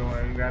 I'm gonna go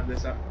ahead and grab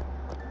this up.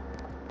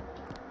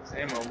 This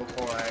ammo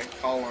before I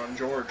call on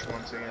George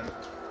once again.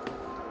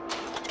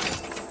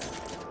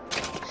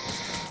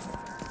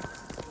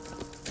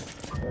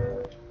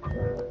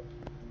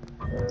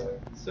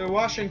 So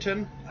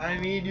Washington, I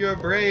need your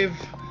brave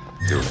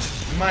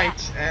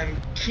might and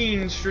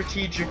keen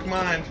strategic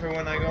mind for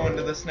when I go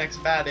into this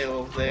next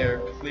battle they're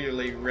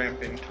clearly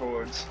ramping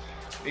towards.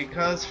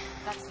 Because...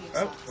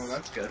 oh, well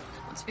that's good.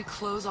 Once we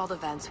close all the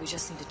vents, we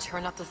just need to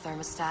turn up the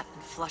thermostat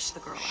and flush the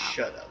girl out.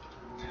 Shut up.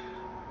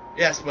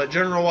 Yes, but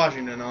General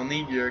Washington, I'll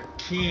need your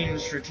keen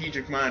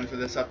strategic mind for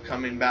this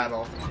upcoming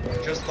battle.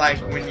 Just like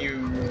when you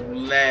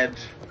led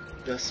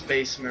the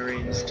Space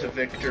Marines to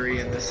victory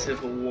in the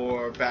Civil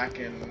War back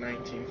in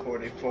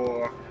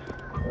 1944.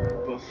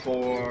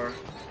 Before...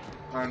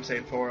 I'm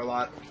saying for a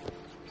lot.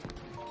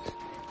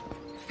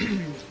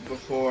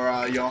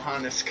 Before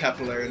Johannes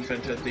Kepler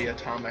invented the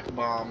atomic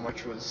bomb,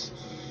 which was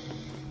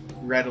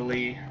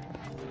readily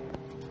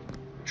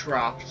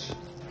dropped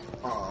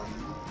on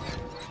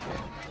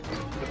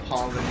the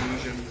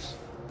Polynesians.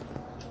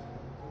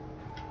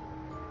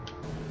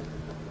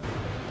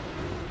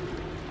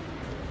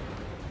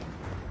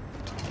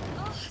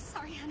 Oh,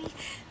 sorry, honey.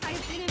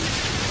 I've been in...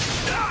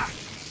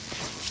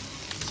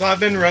 So I've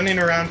been running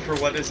around for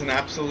what is an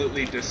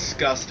absolutely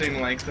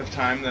disgusting length of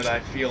time that I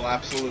feel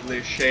absolutely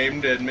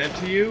ashamed to admit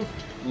to you,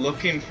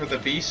 looking for the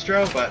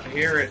bistro, but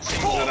here it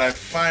seems that I've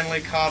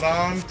finally caught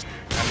on,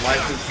 and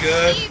life is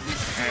good,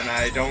 and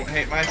I don't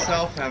hate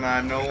myself, and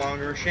I'm no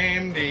longer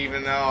ashamed,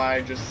 even though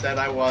I just said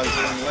I was,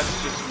 and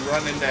let's just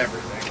run into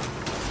everything.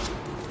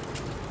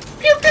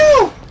 Pew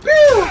pew!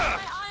 Pew!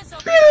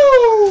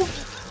 Pew!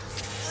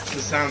 That's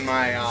the sound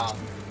my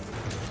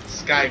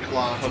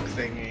Skyclaw hook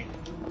thingy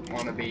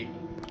wannabe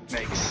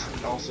makes.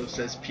 It also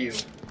says pew.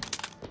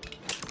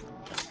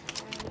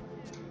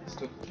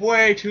 Took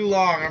way too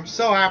long. I'm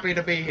so happy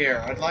to be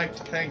here. I'd like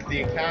to thank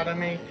the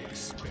Academy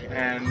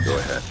and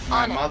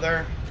my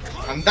mother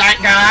and that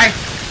guy.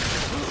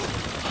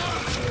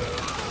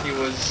 He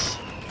was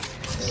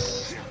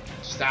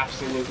just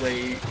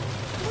absolutely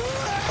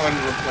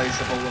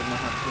unreplaceable in the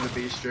hunt for the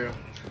Bistro.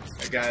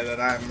 The guy that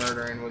I'm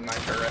murdering with my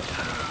turret.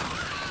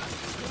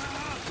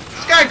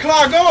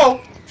 Skyclaw, go!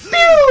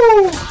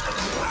 Pew!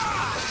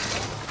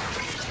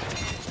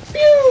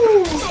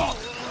 Pew!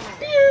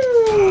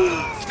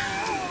 Pew!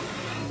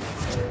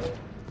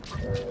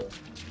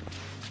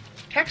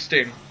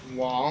 Texting.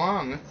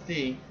 Well, let's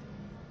see.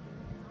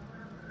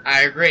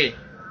 I agree.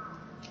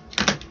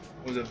 It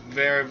was a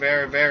very,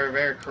 very, very,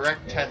 very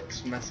correct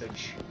text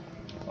message.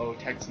 Oh,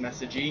 text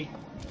messagey.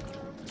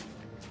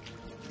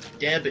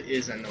 Deb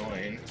is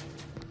annoying.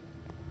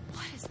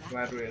 What is that?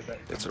 Glad we had that.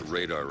 It's a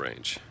radar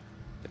range.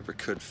 Never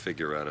could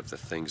figure out if the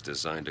thing's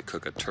designed to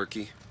cook a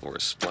turkey or a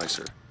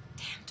splicer.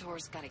 Damn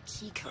door's got a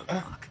key code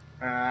lock.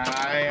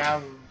 I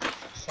have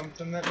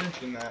something that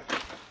mentioned that.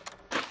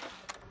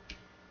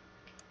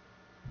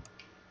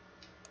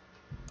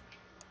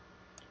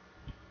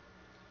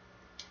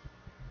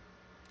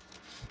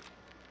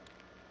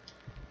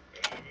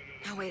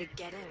 No way to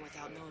get in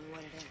without knowing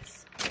what it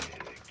is.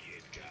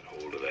 Got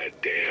hold of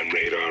that damn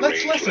radar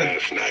Let's range listen.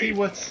 last night. See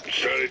what's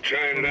Started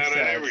trying it what it out on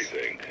says.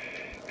 everything.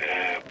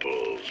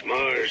 Apples,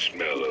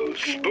 marshmallows,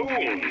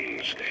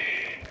 spoons.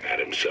 Had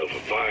himself a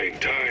fine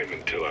time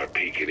until our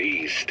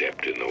Pekingese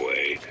stepped in the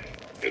way.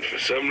 And for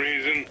some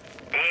reason,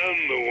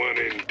 I'm the one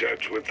in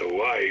touch with the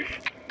wife.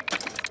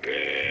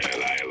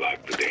 Well, I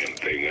locked the damn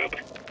thing up.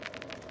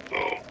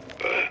 Oh,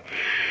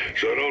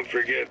 so don't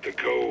forget the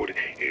code.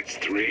 It's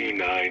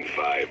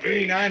 3958.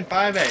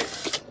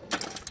 3958.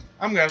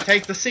 I'm gonna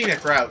take the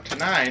scenic route to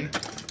 9.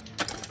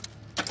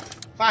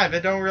 5,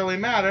 it don't really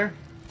matter.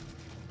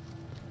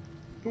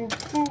 Boop,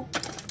 boop.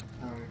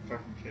 Oh, you're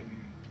fucking kidding me.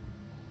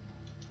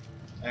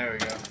 There we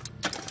go.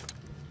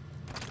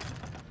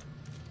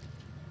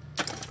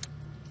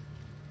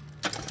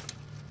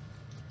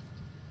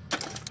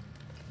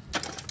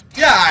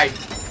 Die!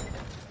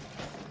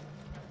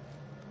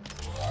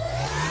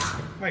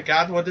 My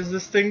god, what does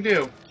this thing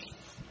do?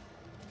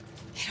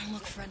 They don't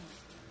look friendly.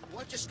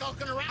 What you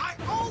skulking around?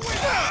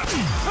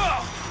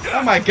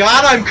 Oh my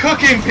god, I'm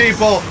cooking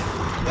people!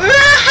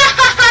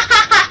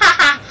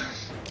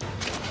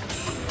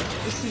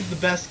 This is the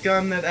best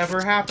gun that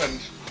ever happened.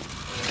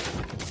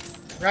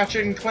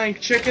 Ratchet and Clank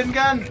chicken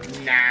gun?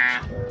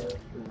 Nah.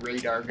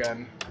 Radar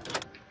gun.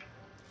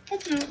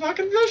 That's just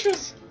fucking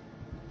vicious.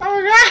 Oh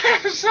my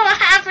god, I'm so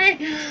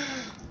happy!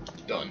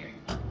 Done.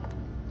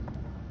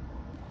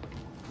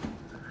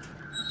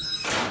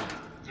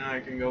 Now I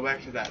can go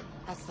back to that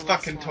That's the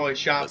fucking last toy one.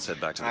 shop. Let's head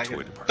back to the I toy can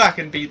department.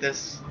 fucking beat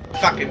this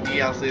fucking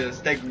DLC that's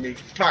taking me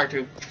far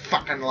too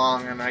fucking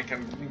long, and I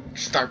can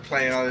start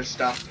playing other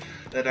stuff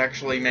that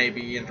actually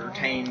maybe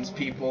entertains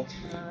people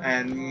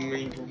and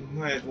me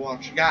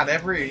watch. God,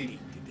 every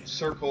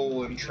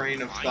circle and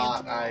train of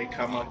thought I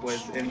come up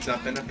with ends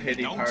up in a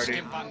pity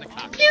party.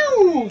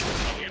 Pew!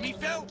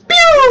 Pew!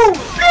 Pew!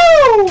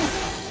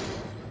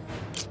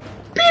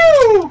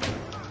 Pew!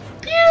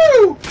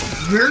 Pew!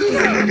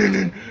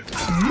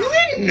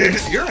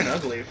 You're an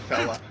ugly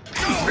fella.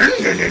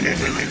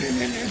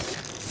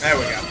 There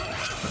we go.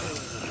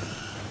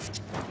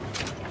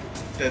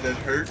 Did it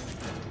hurt?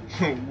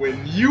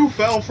 When you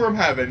fell from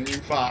heaven, you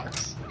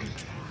fox.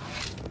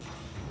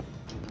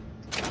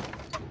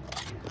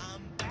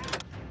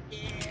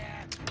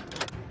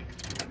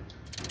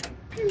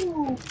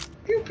 Pew!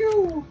 Pew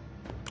pew!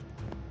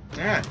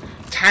 Alright,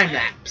 time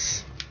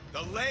lapse.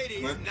 The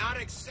lady's What? not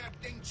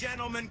accepting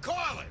gentlemen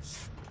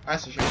callers.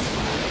 That's a shame.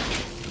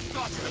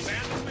 Thought you'd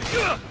abandon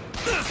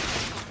me.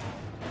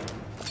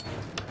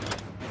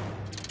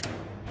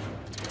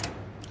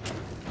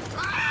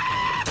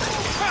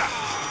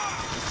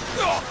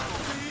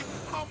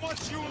 How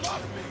much you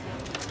love me.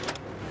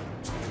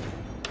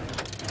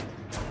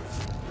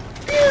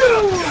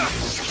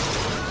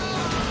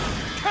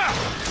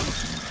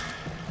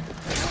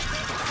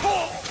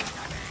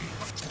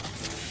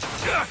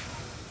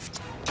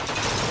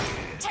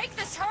 Take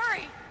this,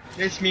 hurry!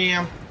 Yes,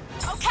 ma'am.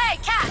 Okay,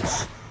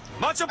 catch!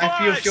 Much I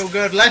feel obliged! so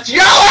good. Let's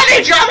yell at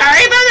each other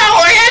even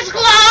though it is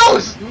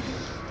close!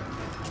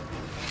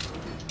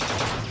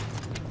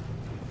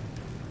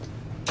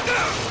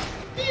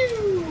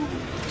 Pew!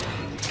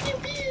 Pew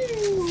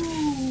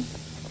pew!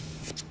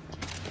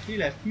 He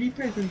left me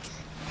presents.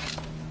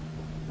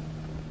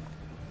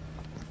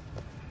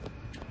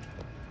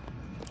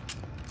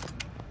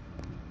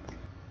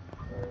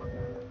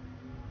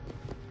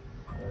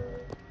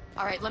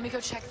 Alright, let me go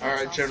check things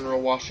Alright, out.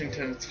 General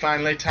Washington, it's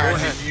finally time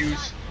to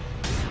use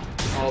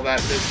all that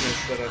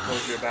business that I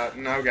told you about.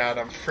 And oh god,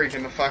 I'm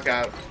freaking the fuck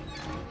out.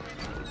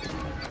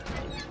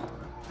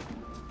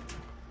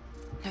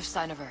 No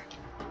sign of her.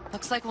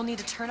 Looks like we'll need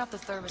to turn up the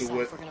thermostat Do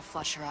it. if we're gonna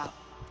flush her out.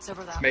 It's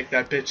over that way. Make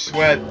that bitch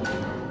sweat.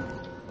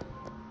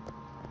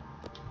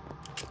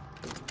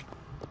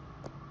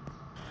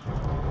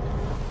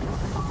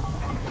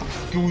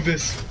 Do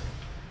this.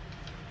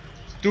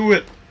 Do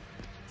it.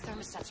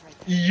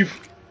 You.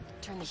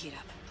 Turn the heat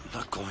up. I'm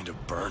not going to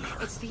burn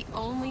her. It's the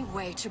only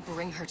way to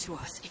bring her to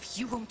us. If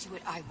you won't do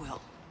it, I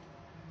will.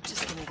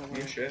 Just give me the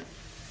You word. should.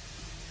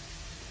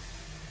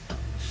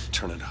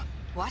 Turn it up.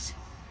 What?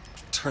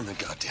 Turn the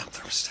goddamn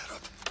thermostat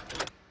up.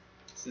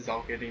 This is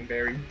all getting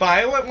very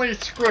violently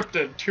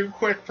scripted. Too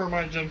quick for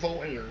my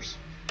gentle ears.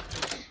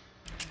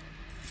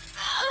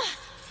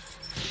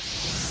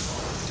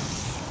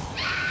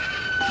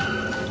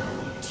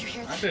 Do you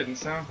hear That that? didn't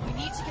sound. We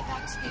need to get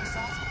back to the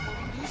exhaust before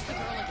we lose the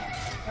girl again.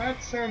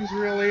 That sounds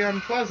really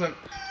unpleasant.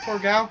 Poor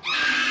gal.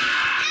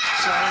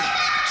 Sally!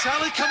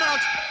 Sally, come out!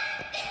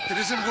 It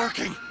isn't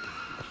working.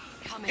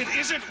 Come in. It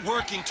isn't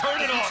working.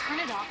 Turn it If you off. turn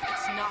it off,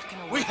 it's not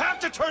gonna work. We have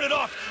to turn it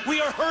off.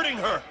 We are hurting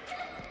her.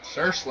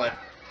 Seriously.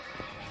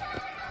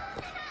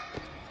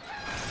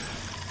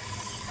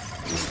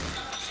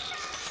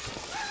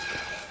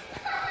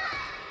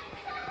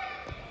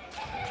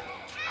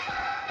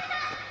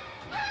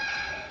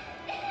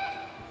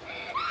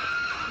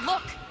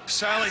 Look!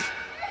 Sally.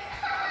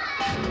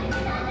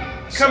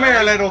 Come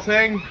here, little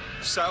thing.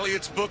 Sally,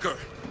 it's Booker.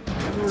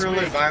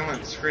 Really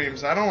violent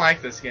screams. I don't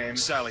like this game.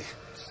 Sally,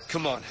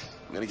 come on.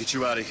 I'm gonna get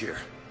you out of here.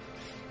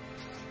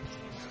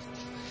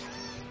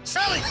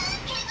 Sally!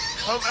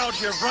 Come out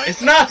here right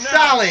It's not now.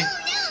 Sally.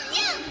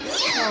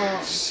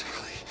 Sally.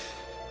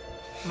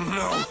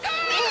 No.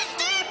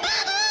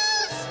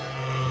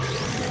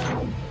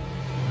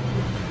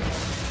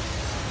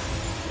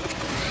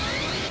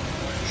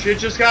 Shit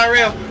just got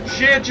real.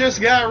 Shit just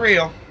got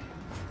real.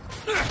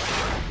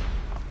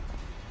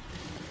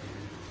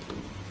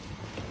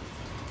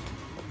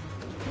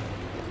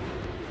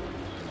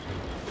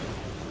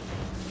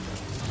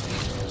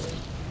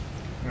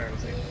 Where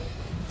is he?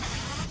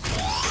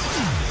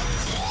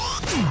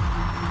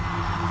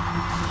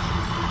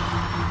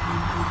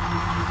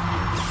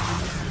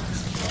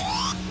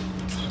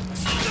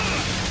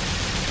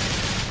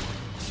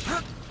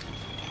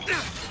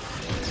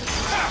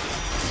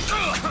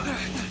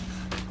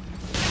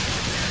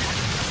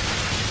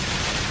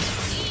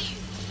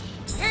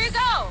 Here you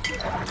go!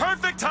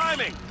 Perfect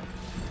timing.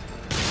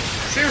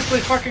 Seriously,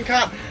 fucking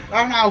cop.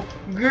 Oh no.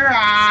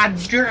 God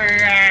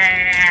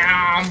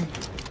damn.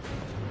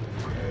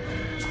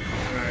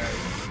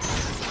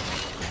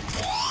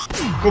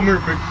 Come here,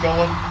 big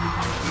fella.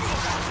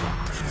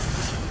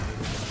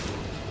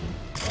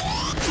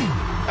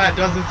 That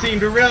doesn't seem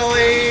to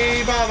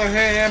really bother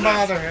him.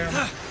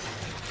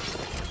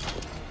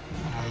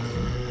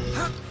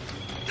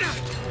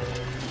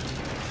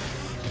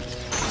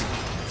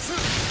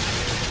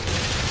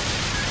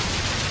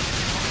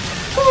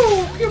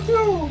 Woo, pew,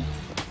 pew.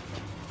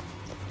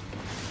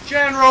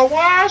 General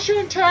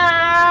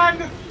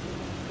Washington!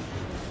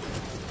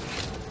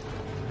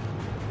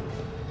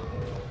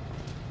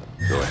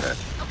 Go ahead.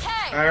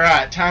 Okay!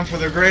 Alright, time for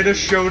the greatest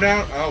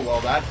showdown. Oh,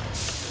 well, that...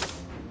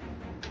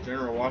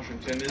 General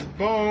Washington is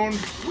boned.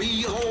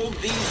 We hold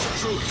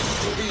these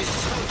truths to be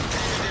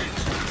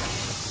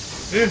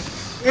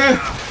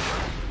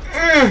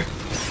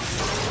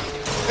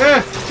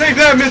Take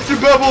that, Mr.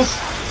 Bubbles!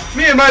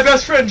 Me and my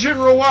best friend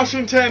General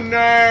Washington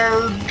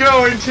are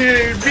going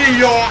to be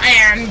your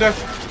end.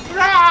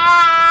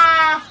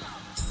 Ah!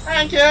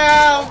 Thank you!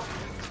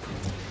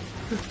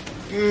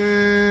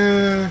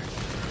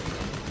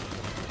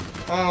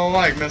 I don't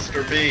like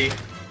Mr. B.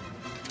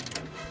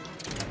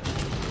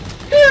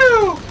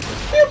 Pew!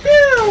 Pew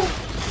pew!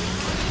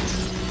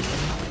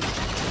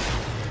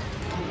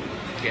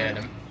 Get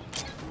him.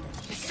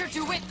 Mr.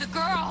 DeWitt, the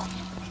girl!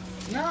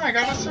 No, I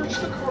gotta search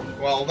the core.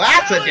 Well,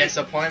 that's a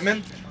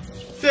disappointment.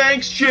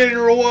 Thanks,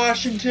 General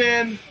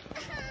Washington.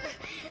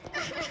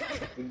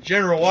 With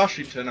General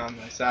Washington on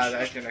my side,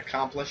 I can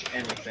accomplish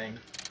anything.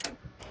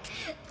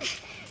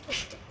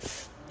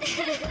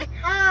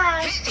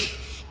 Hi.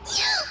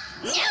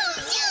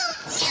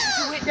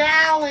 DeWitt,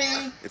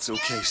 Sally. It's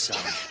okay, Sally.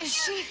 is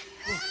she...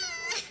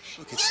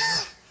 Look, it's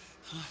her.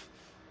 Huh?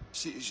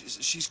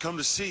 She's come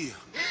to see you.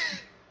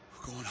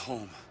 We're going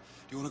home.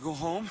 Do you want to go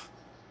home?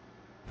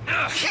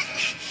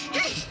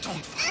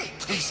 Don't,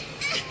 please,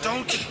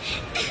 don't.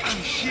 I'm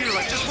here.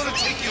 I just want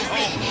to take you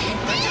home.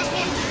 I just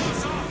want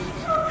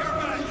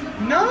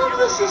to. None of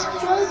this is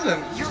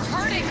pleasant. You're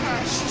hurting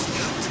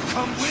her!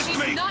 Come with She's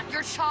me. not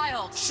your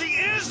child! She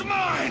is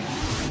mine.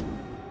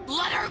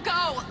 Let her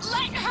go!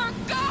 Let her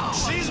go!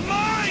 She's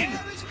mine.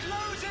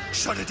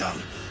 Shut it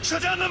down.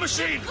 Shut down the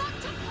machine.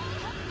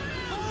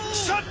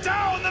 Shut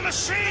down the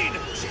machine.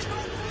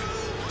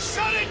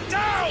 Shut it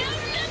down.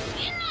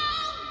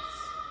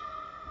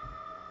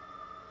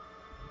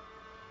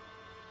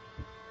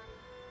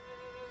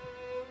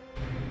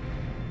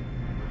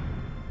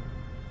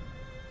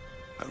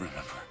 I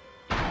remember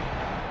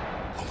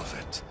all of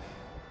it.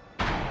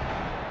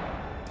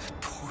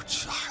 That poor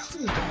child. This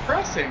is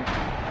depressing.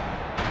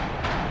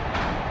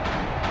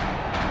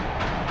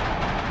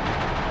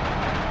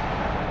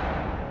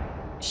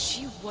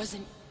 She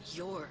wasn't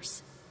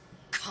yours,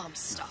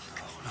 Comstock.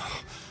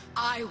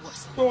 I was.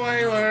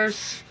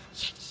 Spoilers.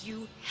 Yet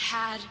you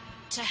had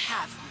to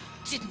have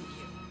me, didn't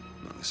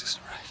you? No, this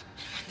isn't right.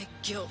 And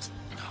the guilt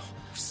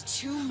was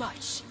just too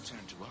much. You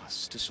turn to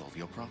us to solve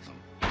your problem.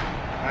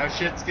 Now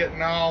shit's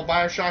getting all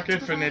Bioshock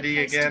Infinite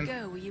again. To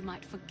go where you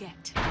might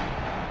forget.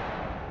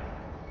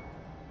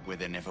 Where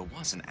there never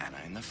was an Anna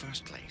in the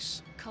first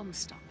place.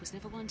 Comstock was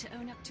never one to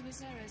own up to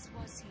his errors,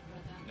 was he,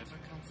 brother? Never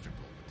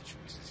comfortable with the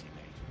choices he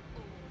made.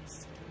 Always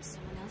seeking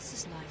someone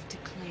else's life to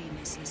claim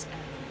as his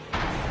own.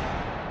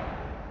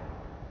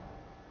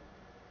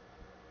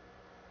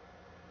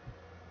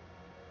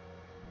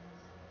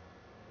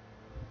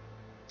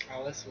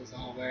 Oh, this was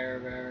all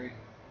very, very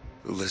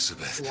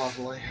Elizabeth.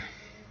 lovely.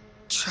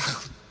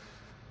 Child.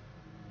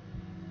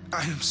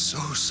 I am so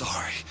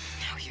sorry.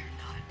 No, you're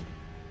not.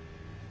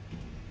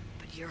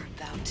 But you're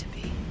about to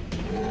be.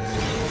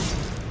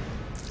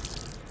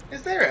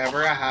 Is there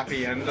ever a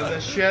happy end to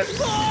this shit?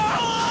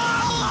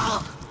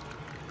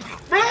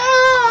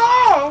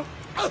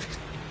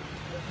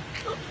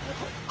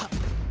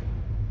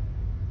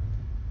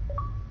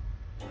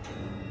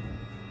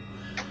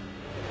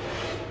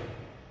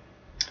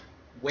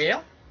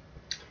 Well,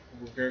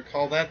 we're gonna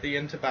call that the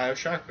Into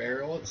Bioshock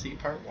Burial at Sea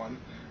Part 1.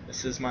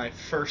 This is my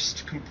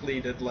first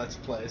completed Let's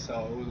Play,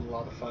 so it was a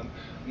lot of fun.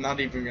 I'm not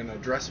even gonna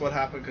address what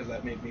happened because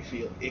that made me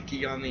feel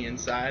icky on the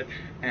inside,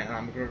 and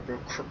I'm gonna go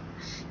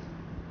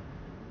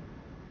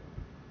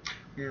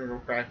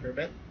cry for a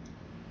bit.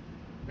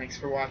 Thanks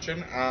for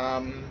watching.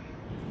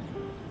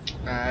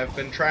 I've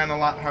been trying a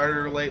lot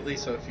harder lately,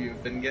 so if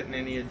you've been getting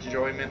any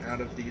enjoyment out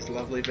of these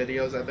lovely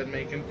videos I've been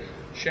making,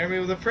 share me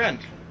with a friend.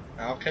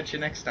 I'll catch you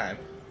next time.